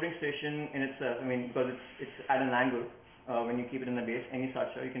becomes a soldering station in itself, because it's at an angle. When you keep it in the base, any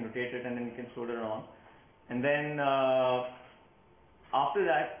Satcha, you can rotate it and then you can solder it on. And then after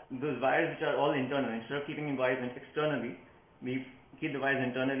that, those wires which are all internal, instead of keeping the wires externally, we keep the wires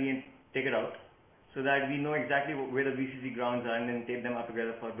internally and take it out, so that we know exactly where the VCC grounds are and then tape them up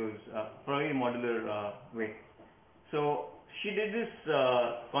together for those for a modular way. So she did this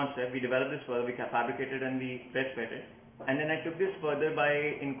concept, we developed this further, we fabricated and we press fed it. And then I took this further by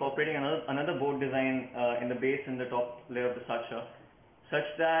incorporating another board design in the base and the top layer of the Satcha,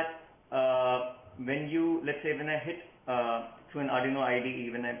 such that let's say when I hit through an Arduino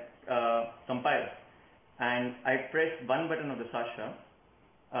IDE, when I compile and I press one button of the Satcha,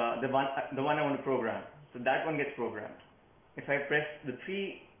 the one I want to program, so that one gets programmed. If I press the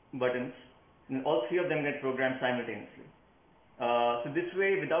 3 buttons, then all 3 of them get programmed simultaneously. So this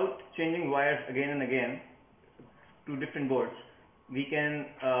way, without changing wires again and again to different boards, we can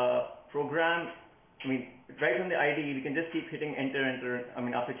program, right from the IDE, we can just keep hitting enter,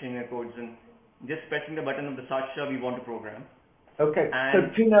 after changing the codes and just pressing the button of the Satcha we want to program. Okay,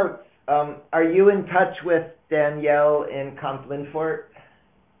 and so 2 notes. Are you in touch with Danielle in Camp Linfort?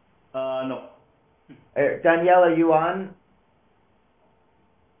 No. Danielle, are you on?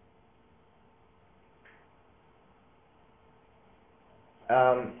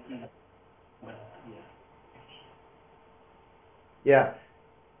 Yeah.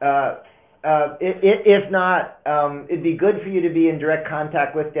 If not, it'd be good for you to be in direct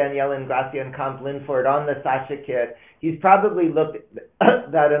contact with Danielle Ingracia and Camp Linfort on the Sasha kit. He's probably looked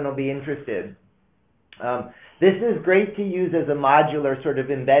at that and will be interested. This is great to use as a modular sort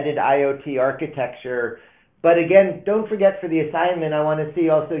of embedded IoT architecture. But again, don't forget for the assignment, I want to see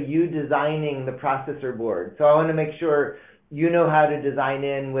also you designing the processor board. So I want to make sure you know how to design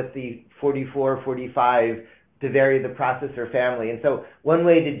in with the 44, 45 to vary the processor family. And so one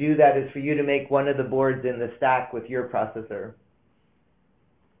way to do that is for you to make one of the boards in the stack with your processor.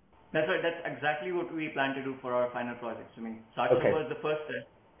 That's right. That's exactly what we plan to do for our final projects. I mean, Sasha was the first step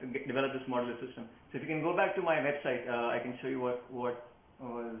to develop this modular system. So if you can go back to my website, I can show you what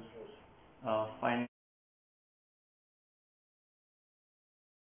was final.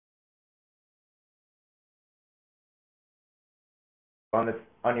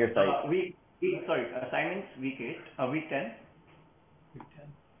 On your site. Assignments, week 8, week 10.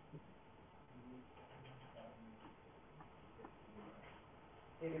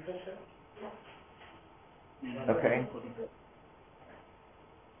 Okay.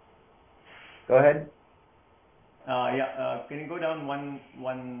 Go ahead. Can you go down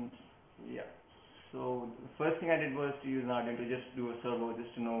one? Yeah. So the first thing I did was to use Arden to just do a servo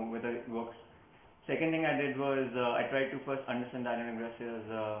just to know whether it works. Second thing I did was I tried to first understand Danielle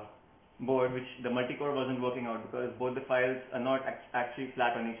Ingracia's board, which the multi-core wasn't working out because both the files are not actually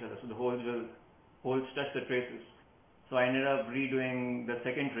flat on each other. So the holes touch the traces. So I ended up redoing the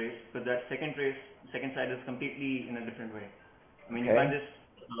second trace because that second side is completely in a different way. I mean, you can't just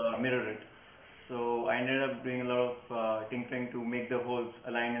mirror it. So I ended up doing a lot of tinkering to make the holes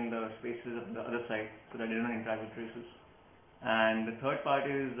align in the spaces of the other side so that they don't interact with traces. And the third part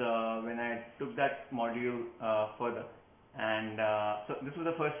is when I took that module further. And so this was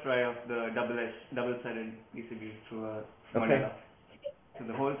the first try of the double-sided PCB through a Mandela. So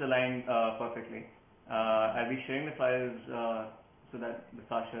the holes align perfectly. I'll be sharing the files so that the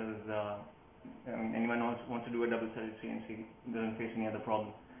Sasha's, anyone wants to do a double-sided CNC doesn't face any other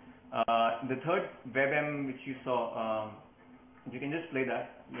problem. The third WebM which you saw, you can just play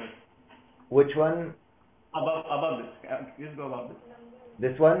that. Which one? Above this. Just go above this.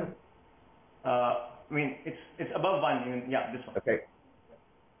 This one? I mean, it's above one. Even, yeah, this one. Okay.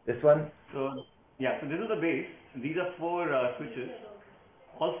 This one? So yeah, so this is the base. These are 4 switches.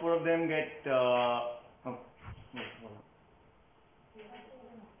 All 4 of them get.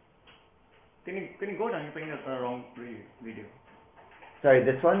 Can you go down? You're playing the wrong video. Sorry,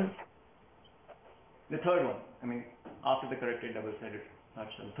 this one? The third one. I mean, after the corrected double-sided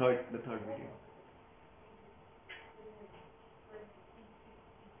nutshell. The third video.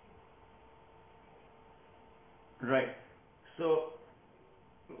 Right. So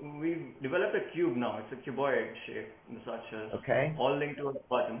we've developed a cube now. It's a cuboid shape in the structure. Okay. All linked to a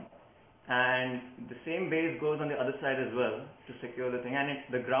button. And the same base goes on the other side as well to secure the thing. And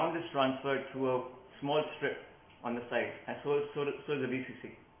the ground is transferred through a small strip on the side. And so is the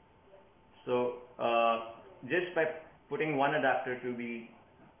VCC. So just by putting one adapter to the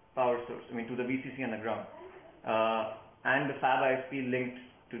power source, I mean to the VCC and the ground, and the fab ISP linked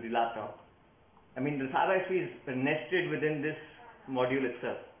to the laptop. I mean, the fab ISP is nested within this module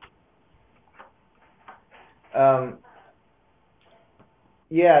itself.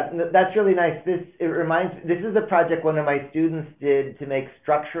 Yeah, that's really nice. This is a project one of my students did to make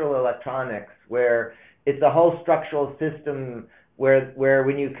structural electronics, where it's a whole structural system where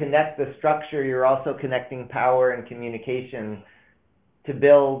when you connect the structure, you're also connecting power and communication to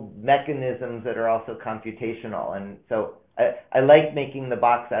build mechanisms that are also computational. And so I like making the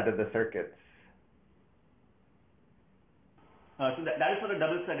box out of the circuits. So that is for the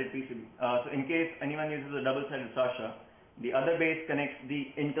double-sided PCB. So in case anyone uses a double-sided Sasha, the other base connects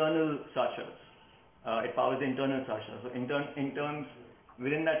the internal Sashas. It powers the internal Sasha. So in terms,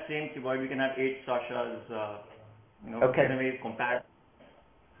 within that same cuboid, we can have 8 Sashas, in a way compact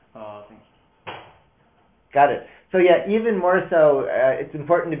things. Got it. So yeah, even more so, it's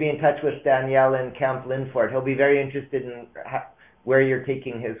important to be in touch with Danielle in Camp Linfort. He'll be very interested in where you're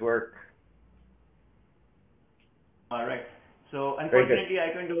taking his work. All right. So unfortunately, I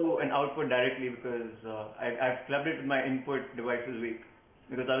couldn't do an output directly because I've clubbed it with my input devices week.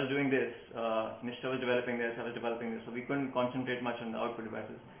 Because I was doing this, Nishta was developing this, I was developing this, so we couldn't concentrate much on the output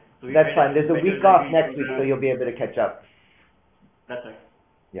devices. So that's fine. There's a week off next week, so you'll be able to catch up. That's right.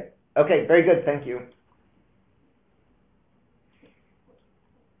 Yeah. Okay, very good. Thank you.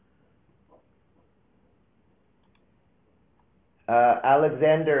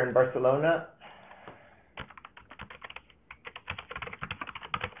 Alexander in Barcelona.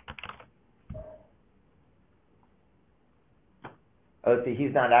 Oh, see,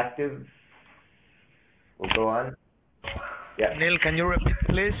 he's not active. We'll go on. Yeah. Neil, can you repeat,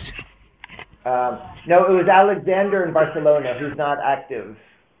 please? No, it was Alexander in Barcelona who's not active.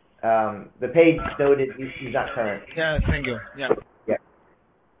 The page noted he's not current. Yeah, thank you. Yeah.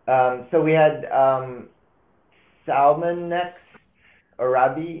 Yeah. So we had Salman next,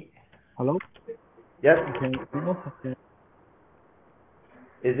 Arabi. Hello? Yes. Okay.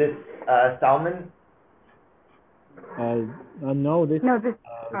 Is this Salman? No, this No,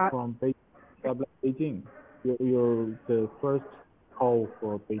 from Beijing. You're the first call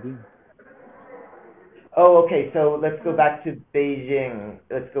for Beijing. Oh, okay. So let's go back to Beijing.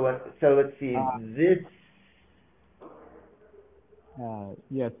 Let's go on. So let's see. This.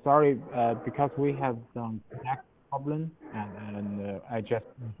 Yeah, sorry, because we have some connection problem, and I just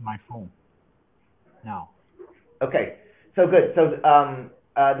use my phone now. Okay. So good. So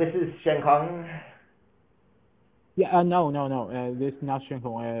this is Shenghong. Yeah, no. This is not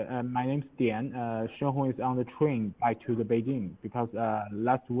Shenhong. My name's Dian. Shenhong is on the train back to the Beijing because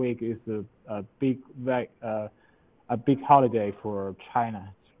last week is a big holiday for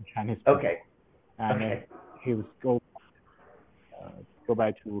China, Chinese people. Okay. And he was go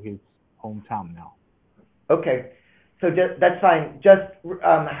back to his hometown now. Okay. So that's fine. Just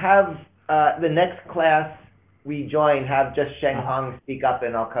have the next class we join have just Shenghong speak up,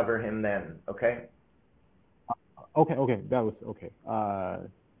 and I'll cover him then. Okay. Okay, that was okay.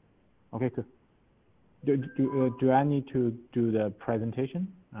 Okay, good. Do I need to do the presentation?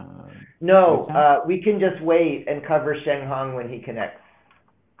 No, we can just wait and cover Shenghong when he connects.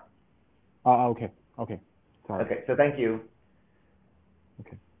 Okay. Sorry. Okay, so thank you.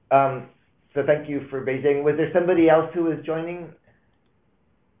 Okay. So thank you for Beijing. Was there somebody else who was joining?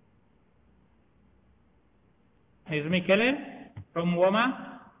 Is Michele from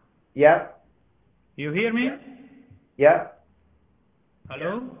WOMA? Yeah. You hear me? Yeah.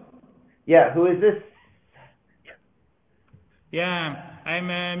 Hello? Yeah, who is this? Yeah, I'm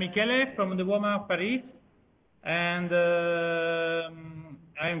Michele from the WOMA of Paris, and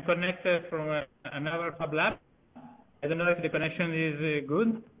I'm connected from another Fab Lab. I don't know if the connection is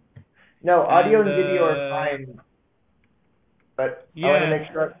good. No, audio and video are fine, but yeah, I want to make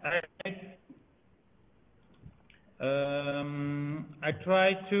sure. I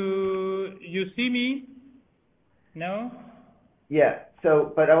try to. You see me? No? Yeah,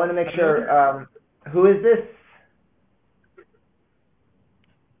 so, but I want to make sure, who is this?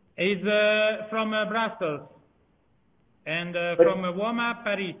 Is from Brussels, and from WOMA,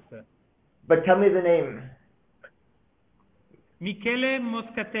 Paris. But tell me the name. Michele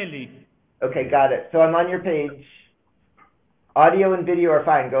Moscatelli. Okay, got it. So I'm on your page. Audio and video are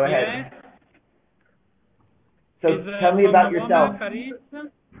fine. Go ahead. Yes. So tell me about yourself. WOMA, Paris.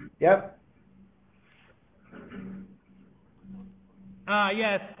 Yep.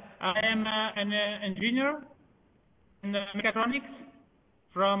 Yes, I am an engineer in mechatronics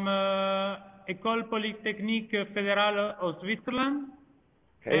from École Polytechnique Fédérale of Switzerland.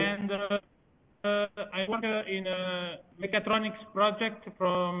 Okay. And I work in a mechatronics project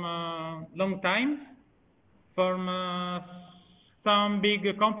from long time, from some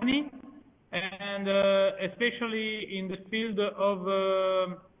big company, and especially in the field of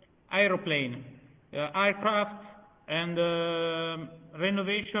airplane, aircraft, and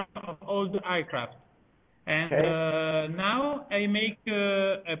renovation of old aircraft. And now I make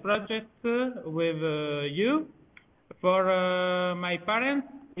a project with you for my parents.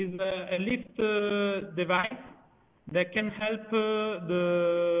 Is a lift device that can help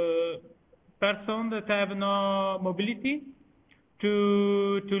the person that have no mobility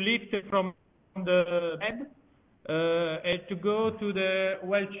to lift from the bed and to go to the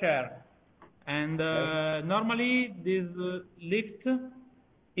wheelchair. And normally this lift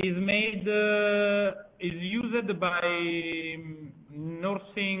is made is used by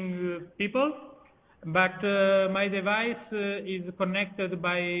nursing people, but my device is connected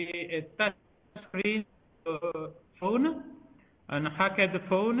by a touch screen phone, an hacked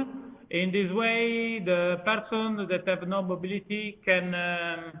phone. In this way, the person that have no mobility can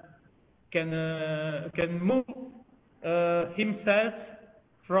move himself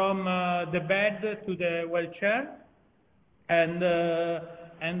from the bed to the wheelchair, and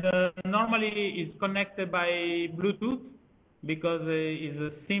normally is connected by Bluetooth, because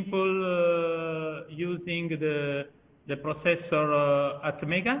it's simple using the processor at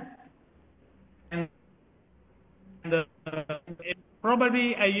Mega,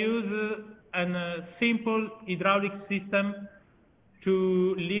 probably I use a simple hydraulic system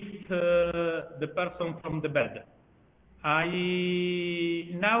to lift the person from the bed.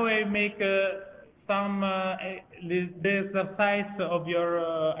 Now I make some the exercise of your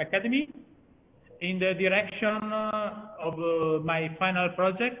academy in the direction of my final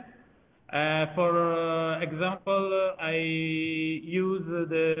project. For example, I use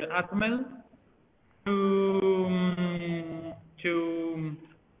the Atmel to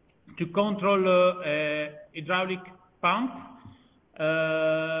control hydraulic pump,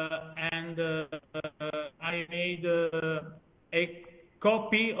 and I made a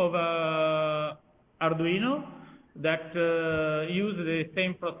copy of Arduino that use the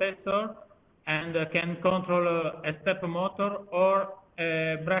same processor and can control a step motor or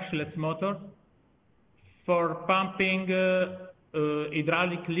a brushless motor for pumping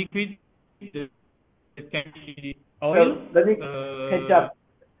hydraulic liquid. It can be oil. So let me catch up.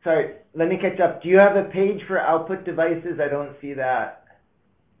 Sorry, let me catch up. Do you have a page for output devices? I don't see that.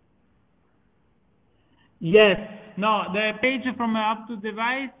 Yes. No, the page from up to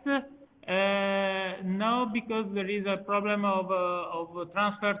device, no, because there is a problem of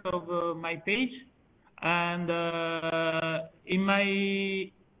transfer of my page, and in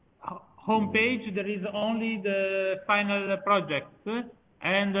my home page there is only the final project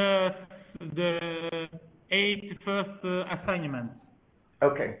and the 8 first assignments.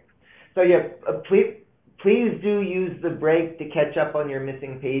 Okay. So yeah, please do use the break to catch up on your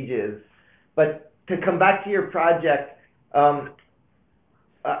missing pages. But to come back to your project,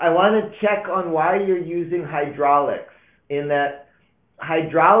 I want to check on why you're using hydraulics, in that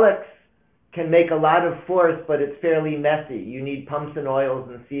hydraulics can make a lot of force, but it's fairly messy. You need pumps and oils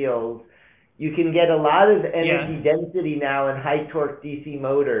and seals. You can get a lot of energy density now in high torque DC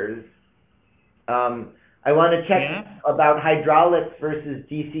motors. I want to check about hydraulics versus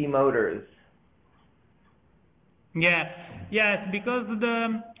DC motors. Yes, because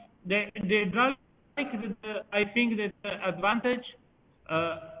the hydraulic, I think that the advantage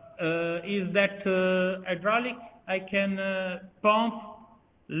is that hydraulic I can pump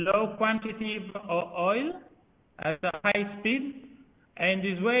low quantity of oil at a high speed, and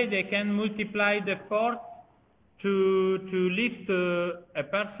this way they can multiply the force to lift a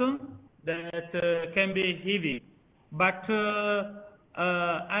person that can be heavy. But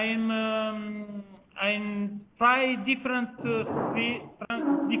I'm try different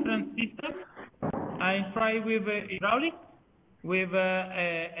systems. I try with hydraulic, with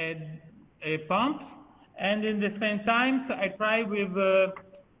a pump, and in the same time I try with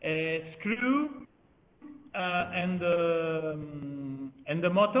a screw and the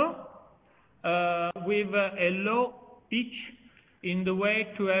motor with a low pitch, in the way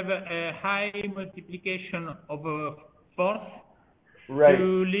to have a high multiplication of force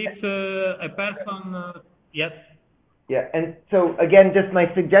to lift a person. Yes. Yeah, and so again, just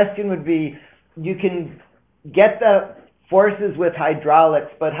my suggestion would be, you can get the forces with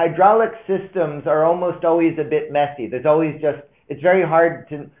hydraulics, but hydraulic systems are almost always a bit messy. There's always it's very hard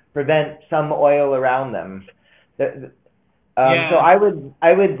to prevent some oil around them. So I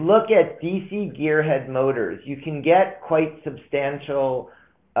would look at DC gearhead motors. You can get quite substantial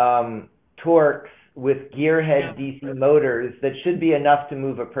torques with gearhead DC motors that should be enough to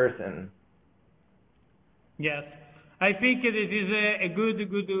move a person. Yes, I think it is a good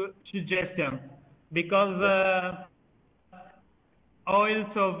suggestion, because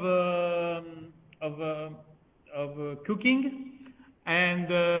oils of cooking, and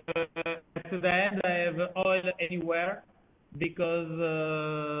to the end I have oil anywhere, because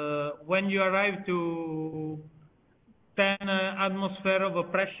when you arrive to 10 atmosphere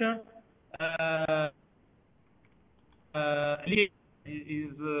of pressure,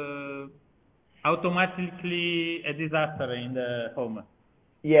 is automatically a disaster in the home.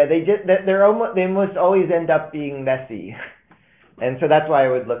 Yeah, they must always end up being messy, and so that's why I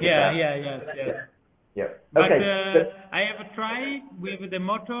would look at that. Yes. Yeah. But Okay. I have tried with the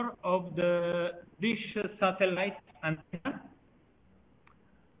motor of the dish satellite antenna,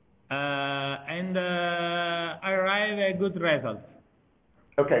 and I arrived at a good result.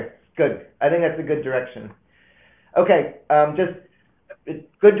 Okay, good. I think that's a good direction. Okay, just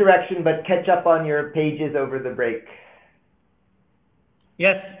good direction, but catch up on your pages over the break.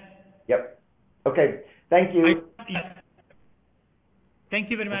 Yes. Yep. Okay. Thank you. Yes. Thank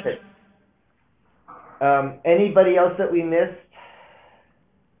you very much. Okay. Anybody else that we missed?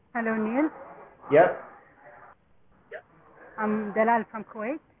 Hello, Neil. Yep. I'm Dalal from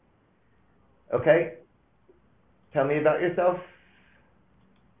Kuwait. Okay. Tell me about yourself.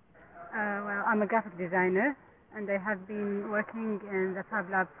 Well, I'm a graphic designer. and I have been working in the Fab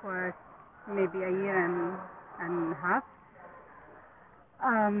Lab for maybe a year and a half.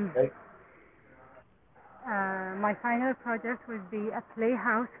 Okay. My final project will be a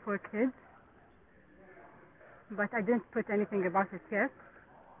playhouse for kids, but I didn't put anything about it yet.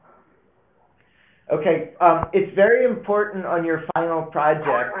 Okay, it's very important on your final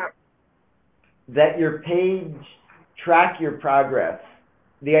project that your page track your progress.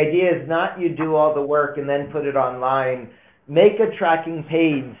 The idea is not you do all the work and then put it online. Make a tracking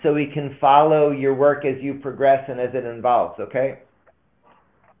page so we can follow your work as you progress and as it evolves, okay?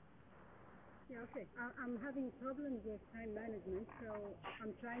 Yeah, okay. I'm having problems with time management, so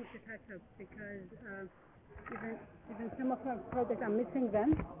I'm trying to catch up because even some of my projects, I'm missing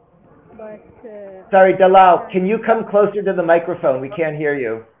them. But sorry, Dalal, can you come closer to the microphone? We can't hear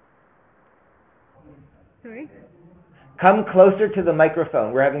you. Sorry? Come closer to the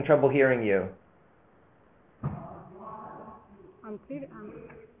microphone. We're having trouble hearing you. I'm clear.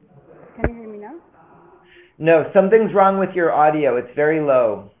 Can you hear me now? No, something's wrong with your audio. It's very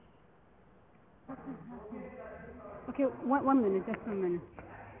low. Okay, one minute, just 1 minute.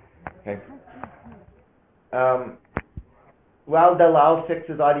 Okay. While Dalal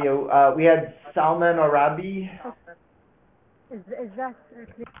fixes audio, we had Salman Arabi. Is that clear?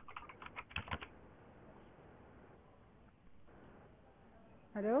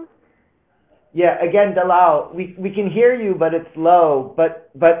 Hello? Yeah, again, Dalal, we can hear you, but it's low. But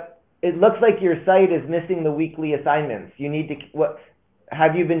it looks like your site is missing the weekly assignments. You need to.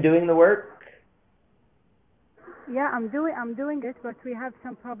 Have you been doing the work? Yeah, I'm doing it, but we have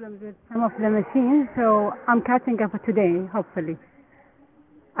some problems with some of the machines, so I'm catching up today, hopefully.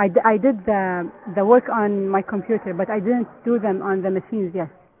 I did the work on my computer, but I didn't do them on the machines yet.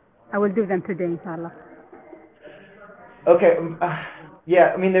 I will do them today, inshallah. Okay.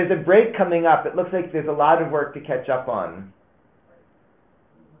 Yeah, I mean, there's a break coming up. It looks like there's a lot of work to catch up on.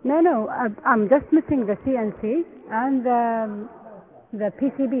 No, I'm just missing the CNC and the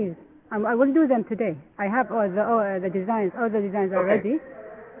PCBs. I will do them today. I have all the designs. All the designs are ready.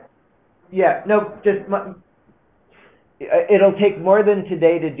 Yeah, no, it'll take more than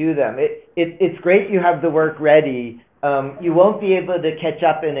today to do them. It's great you have the work ready. You won't be able to catch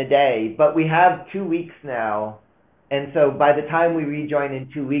up in a day, but we have 2 weeks now, and so by the time we rejoin in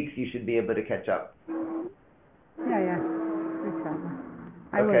 2 weeks, you should be able to catch up. Yeah, inshallah.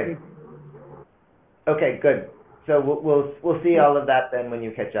 I will be. Okay, good. So we'll see all of that then when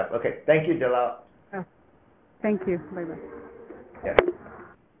you catch up. Okay, thank you, Dalal. Oh, thank you. Bye-bye. Yeah.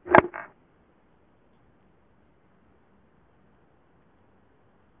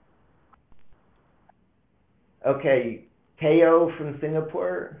 Okay, Teo from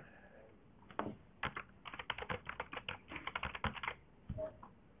Singapore.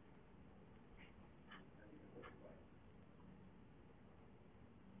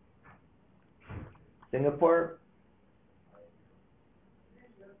 Singapore.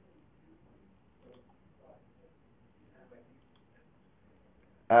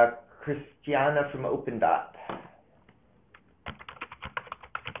 Christiana from Open Dot.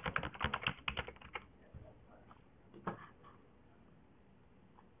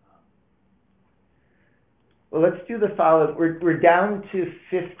 Well, let's do the following. We're down to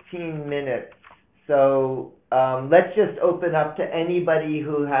 15 minutes, so let's just open up to anybody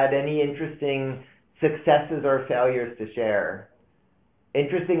who had any interesting successes or failures to share.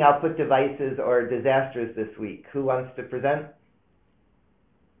 Interesting output devices or disasters this week. Who wants to present?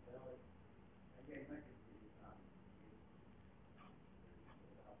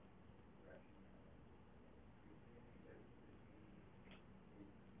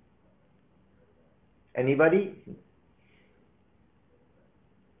 Anybody?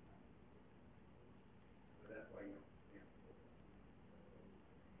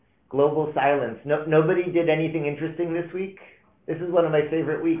 Global silence. Nobody did anything interesting this week? This is one of my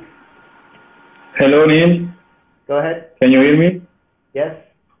favorite weeks. Hello, Neil. Go ahead. Can you hear me? Yes.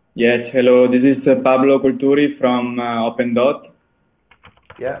 Yes, hello. This is Pablo Culturi from Open Dot.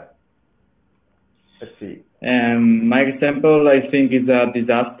 Yeah. Let's see. My example, I think, is a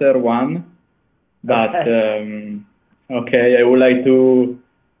disaster one. But, okay, I would like to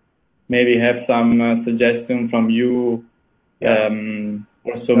maybe have some suggestion from you. Yeah.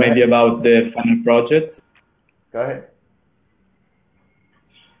 Also maybe about the final project. Go ahead.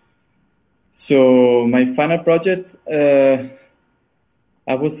 So my final project,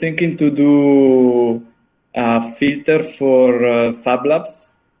 I was thinking to do a filter for Fab Labs.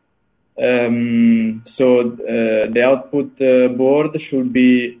 So the output board should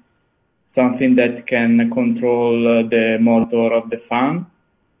be something that can control the motor of the fan.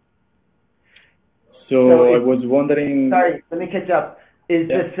 So I was wondering. Sorry, let me catch up.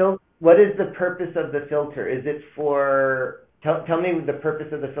 What is the purpose of the filter? Is it for? Tell me the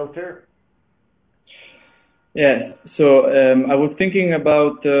purpose of the filter. Yeah. So I was thinking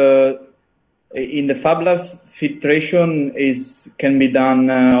about in the Fab Labs, filtration can be done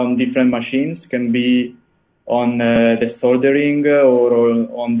on different machines. Can be on the soldering or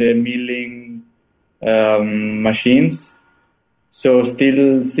on the milling machines. So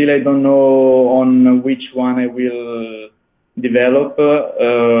still I don't know on which one I will develop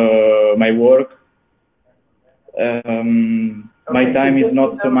my work. My time is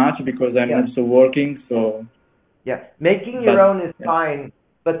not so much because I'm also working. So yeah, making your own is fine,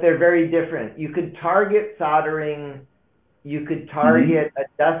 but they're very different. You could target soldering. You could target a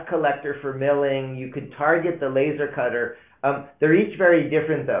dust collector for milling. You could target the laser cutter. They're each very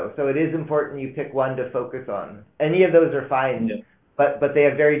different though, so it is important you pick one to focus on. Any of those are fine, but they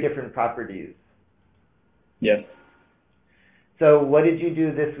have very different properties. Yes. So what did you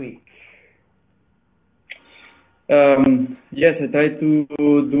do this week? Yes, I tried to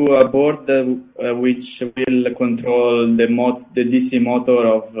do a board which will control the DC motor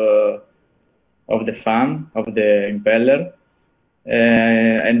of the fan, of the impeller.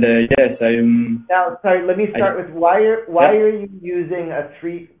 And yes, I'm. Now, sorry. Let me start with why are you using a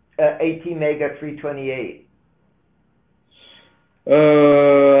 80 mega 328?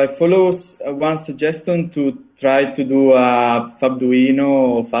 I follow one suggestion to try to do a Fabduino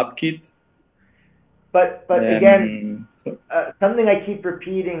or FabKit. But again, something I keep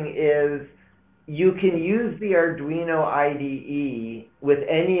repeating is you can use the Arduino IDE with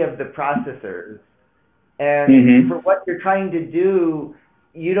any of the processors. And for what you're trying to do,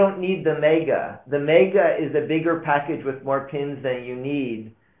 you don't need the Mega. The Mega is a bigger package with more pins than you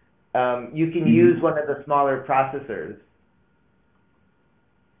need. You can use one of the smaller processors.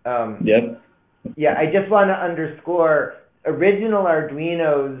 Yeah, I just want to underscore, original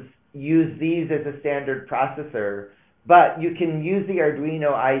Arduinos use these as a standard processor, but you can use the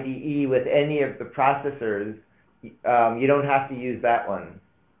Arduino IDE with any of the processors. You don't have to use that one.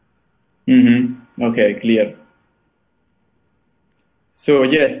 Okay, clear. So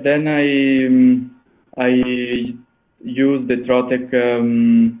yes, then I use the Trotec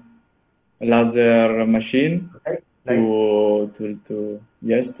laser machine to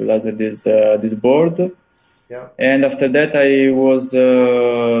laser this board. Yeah. And after that, I was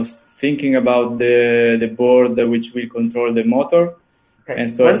thinking about the board which will control the motor. Okay.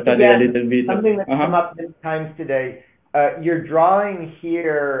 And so I studied a little bit. Something that's come up many times today. You're drawing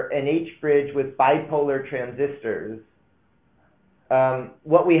here an H-bridge with bipolar transistors.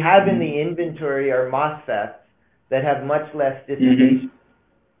 What we have in the inventory are MOSFETs that have much less dissipation.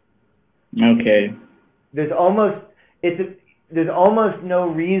 Okay. There's almost no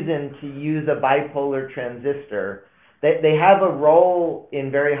reason to use a bipolar transistor. They have a role in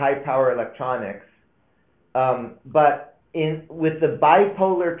very high power electronics, but with the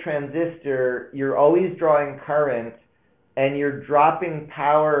bipolar transistor, you're always drawing current, and you're dropping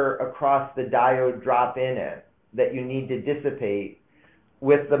power across the diode drop in it that you need to dissipate.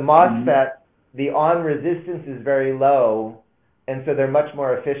 With the MOSFET, the on resistance is very low, and so they're much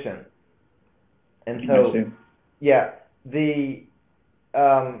more efficient. And so, yeah,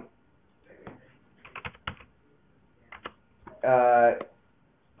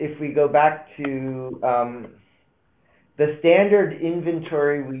 if we go back to the standard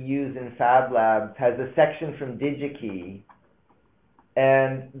inventory we use in Fab Labs has a section from DigiKey,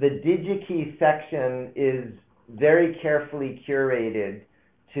 and the DigiKey section is very carefully curated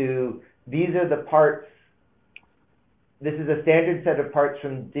to, these are the parts, this is a standard set of parts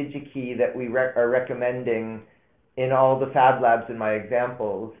from DigiKey that we are recommending in all the Fab Labs in my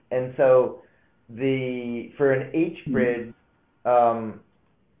examples. And so for an H-bridge,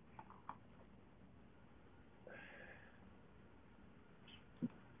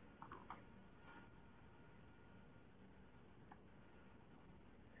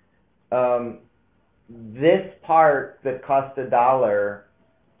 this part that costs $1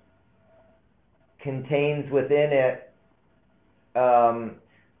 contains within it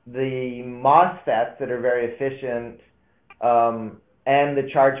the MOSFETs that are very efficient and the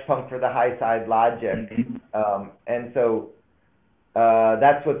charge pump for the high side logic. And so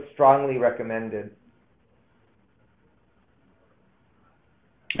that's what's strongly recommended.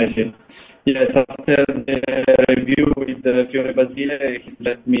 I see. Yes, after the review with Fiore Basile, he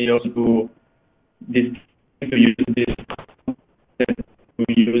let me also use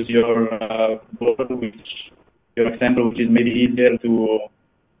your board, your example, which is maybe easier to go.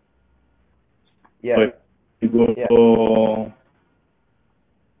 Yeah.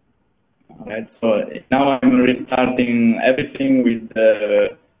 Right. So starting everything with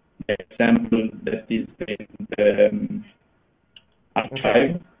the example that is in the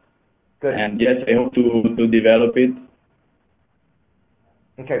archive. Good. And yes, I hope to develop it.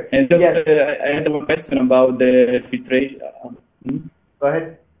 Okay. And just, Yes. I had a question about the filtration. Go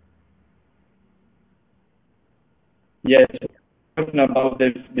ahead. Yes, question about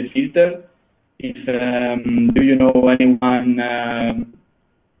the filter. If do you know anyone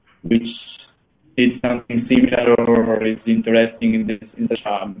which did something similar or is interesting in this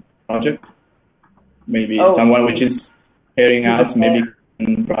project? Maybe someone which is hearing us, maybe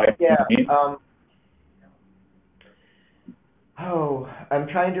can write me. I'm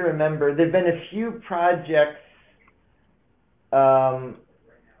trying to remember. There've been a few projects.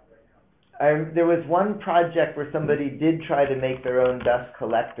 There was one project where somebody did try to make their own dust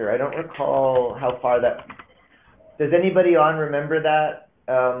collector. I don't recall how far that. Does anybody on remember that?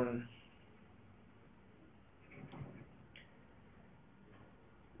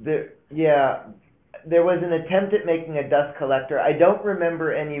 There was an attempt at making a dust collector. I don't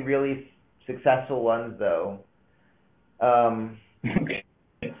remember any really successful ones though.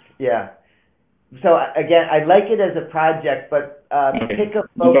 Yeah. So again, I like it as a project, but pick a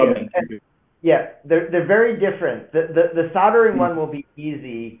focus. Yeah, they're very different. The soldering one will be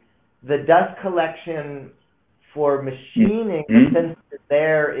easy. The dust collection for machining, the sense that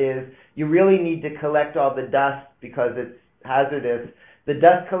there is you really need to collect all the dust because it's hazardous. The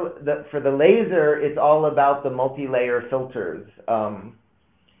dust for the laser, it's all about the multi-layer filters. And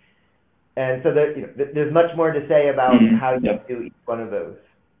so there's much more to say about how you do each one of those.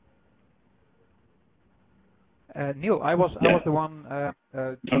 Neil, I was the one.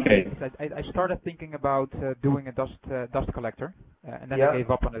 I started thinking about doing a dust collector, and then I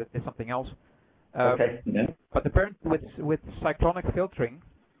gave up on it. Did something else. But apparently, with cyclonic filtering,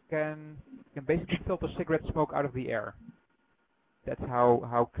 can basically filter cigarette smoke out of the air. That's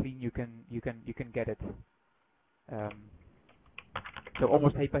how clean you can get it. So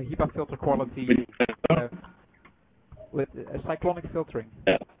almost HEPA filter quality with cyclonic filtering.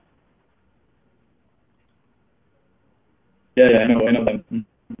 Yeah, I know them.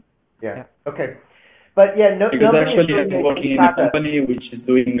 Yeah. Okay. But yeah, because actually I'm working in a company which is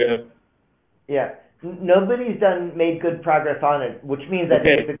doing. Nobody's made good progress on it, which means I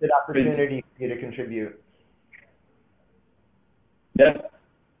think it's a good opportunity for you to contribute. Yeah.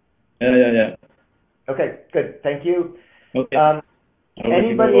 Okay, good. Thank you. Okay.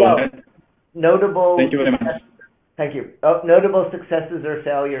 Anybody else? Notable. Thank you very much. Thank you. Notable successes or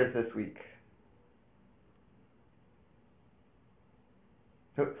failures this week?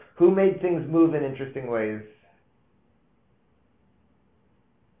 Who made things move in interesting ways?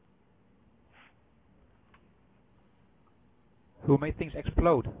 Who made things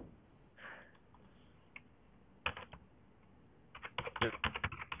explode?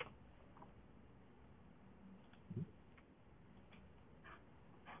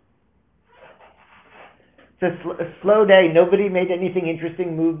 It's a slow day. Nobody made anything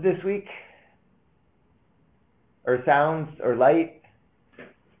interesting move this week? Or sounds or light?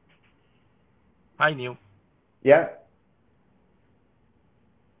 Hi, Neil. Yeah.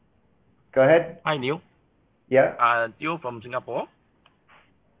 Go ahead. Hi, Neil. Yeah. Theo from Singapore.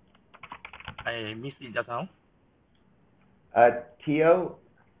 I missed it just now. Theo?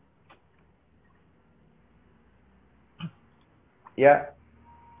 Yeah.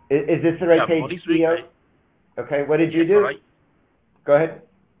 Is this the right page? For this week, okay, what did you do? Right. Go ahead.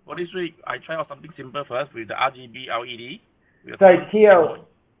 For this week, I tried out something simple first with the RGB LED. Sorry, Theo,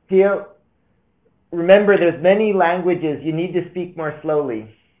 remember there's many languages. You need to speak more slowly.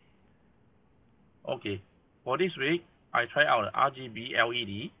 Okay. For this week, I tried out an RGB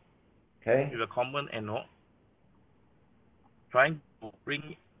LED with a common anode, trying to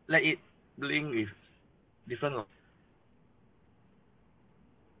let it blink with different lights.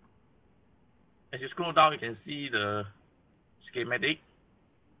 As you scroll down, you can see the schematic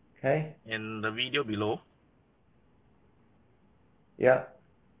and the video below. Yeah.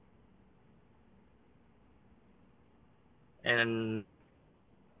 And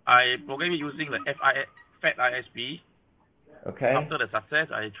I programmed using the FAT-ISP. Okay. After the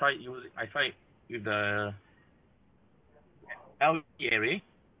success, I tried with the LED array.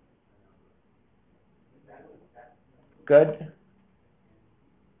 Good.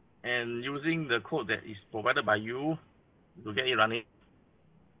 And using the code that is provided by you to get it running.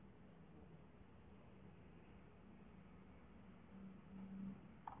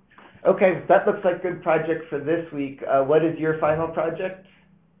 Okay, that looks like a good project for this week. What is your final project?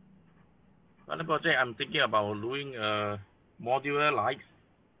 Final project, I'm thinking about doing modular lights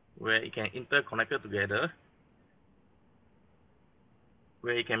where it can interconnect together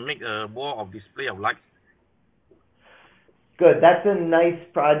where you can make a wall of display of lights. Good. That's a nice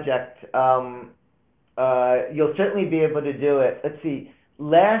project. You'll certainly be able to do it. Let's see.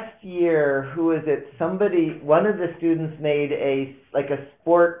 Last year, who is it? One of the students made a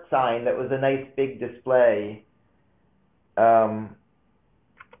sport sign that was a nice big display. Does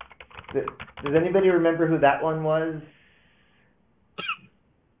anybody remember who that one was?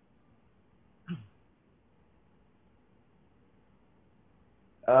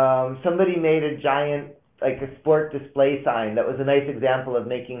 Somebody made a giant, a sport display sign that was a nice example of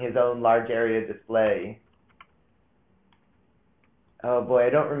making his own large area display. Oh boy, I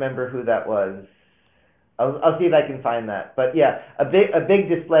don't remember who that was. I'll see if I can find that. But yeah, a big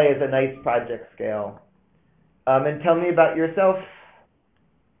display is a nice project scale. And tell me about yourself.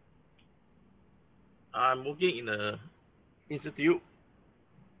 I'm working in a institute,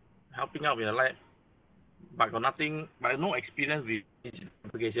 helping out with a lab, but no experience with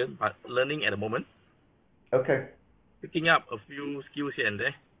application, but learning at the moment. Okay. Picking up a few skills here and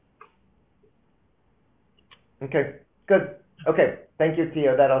there. Okay, good. Okay, thank you,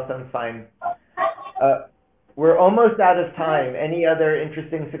 Theo. That all sounds fine. We're almost out of time. Any other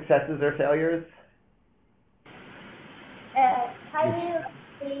interesting successes or failures? Hi,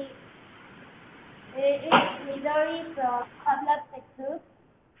 it's Midori from FabLab Texas.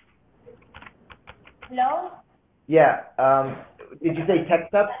 Hello? Yeah. Did you say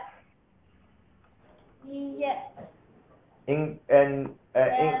text up? Yes.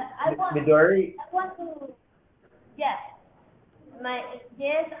 Midori? I want to. Yes.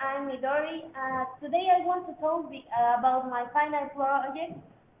 Yes, I'm Midori. Today I want to talk about my final project.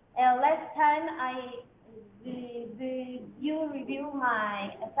 Last time you review my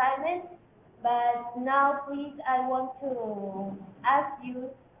assignment, but now please I want to ask you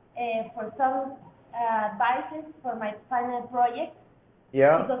for some advices for my final project.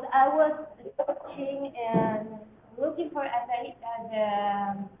 Yeah. Because I was searching and looking for advice at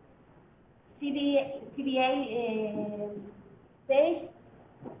the CBA page.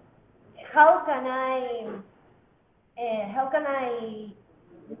 How can I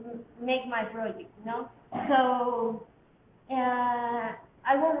make my project? So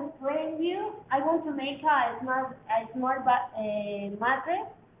I want to explain you. I want to make a smart mattress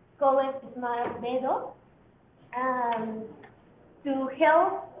called Smart Bedo, to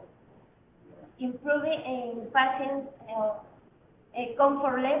help improving in patients'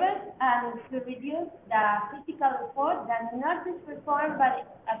 comfort levels and to reduce the physical effort that nurses perform by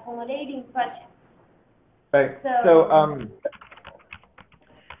accommodating patients. Right. So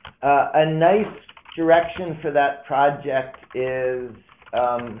a nice direction for that project is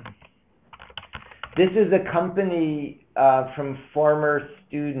this is a company from former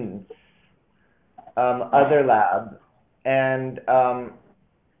students, other lab, and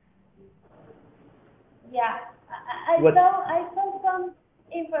yeah, I saw some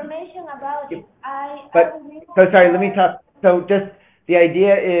information about it. Sorry, let me talk. So just the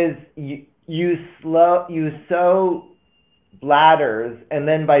idea is you sew bladders, and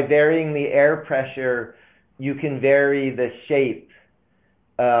then by varying the air pressure, you can vary the shape.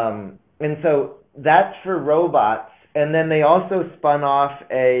 And so that's for robots. And then they also spun off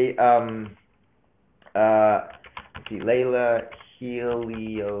Layla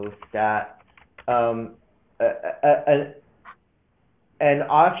heliostat. An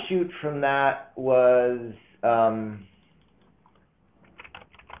offshoot from that was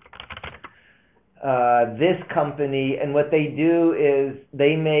this company, and what they do is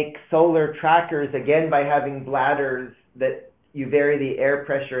they make solar trackers, again by having bladders that you vary the air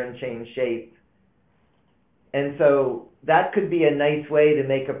pressure and change shape. And so that could be a nice way to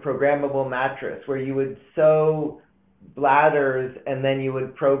make a programmable mattress where you would sew bladders and then you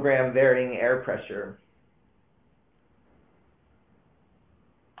would program varying air pressure.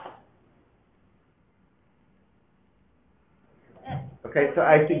 Okay, so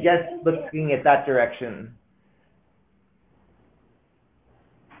I suggest looking at that direction.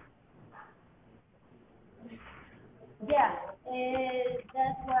 Yeah,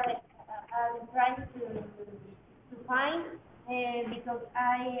 that's what I'm trying to find, because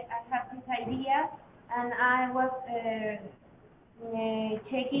I have this idea, and I was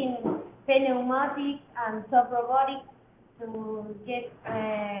checking pneumatics and soft robotics to get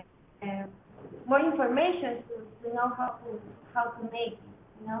more information to know how to make it,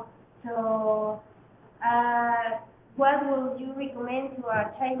 So what would you recommend to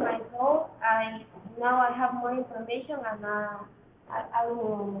achieve my goal? Now I have more information, and I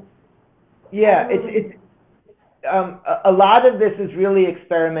will. Yeah, it's a lot of this is really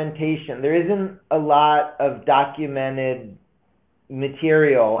experimentation. There isn't a lot of documented,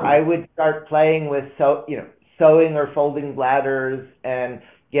 material, I would start playing with sewing or folding bladders and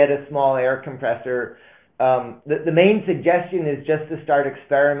get a small air compressor. The main suggestion is just to start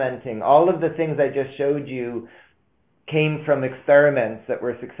experimenting. All of the things I just showed you came from experiments that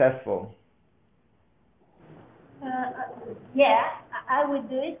were successful. Yeah, I would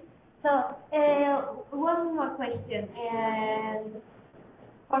do it. So, one more question. And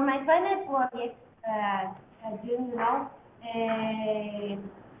for my final project, as you know,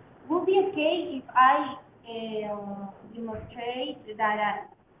 would be okay if I demonstrate that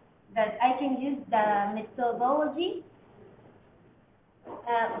I can use the methodology.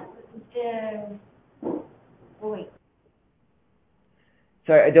 Wait.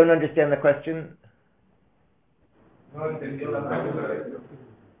 Sorry, I don't understand the question. No entendió la pregunta.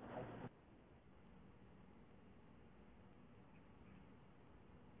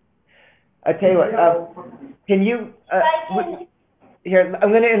 I tell you what, can you, here,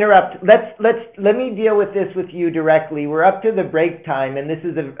 I'm going to interrupt. Let me deal with this with you directly. We're up to the break time, and this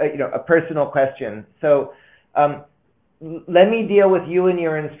is a personal question. So, let me deal with you and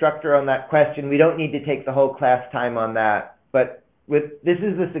your instructor on that question. We don't need to take the whole class time on that, but this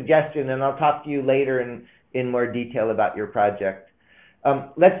is the suggestion, and I'll talk to you later in more detail about your project.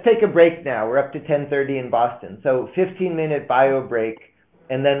 Let's take a break now. We're up to 10:30 in Boston. So 15-minute bio break,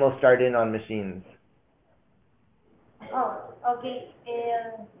 and then we'll start in on machines. Oh, okay.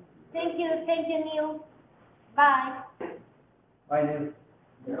 Thank you, Neil. Bye. Bye,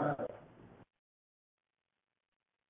 Neil.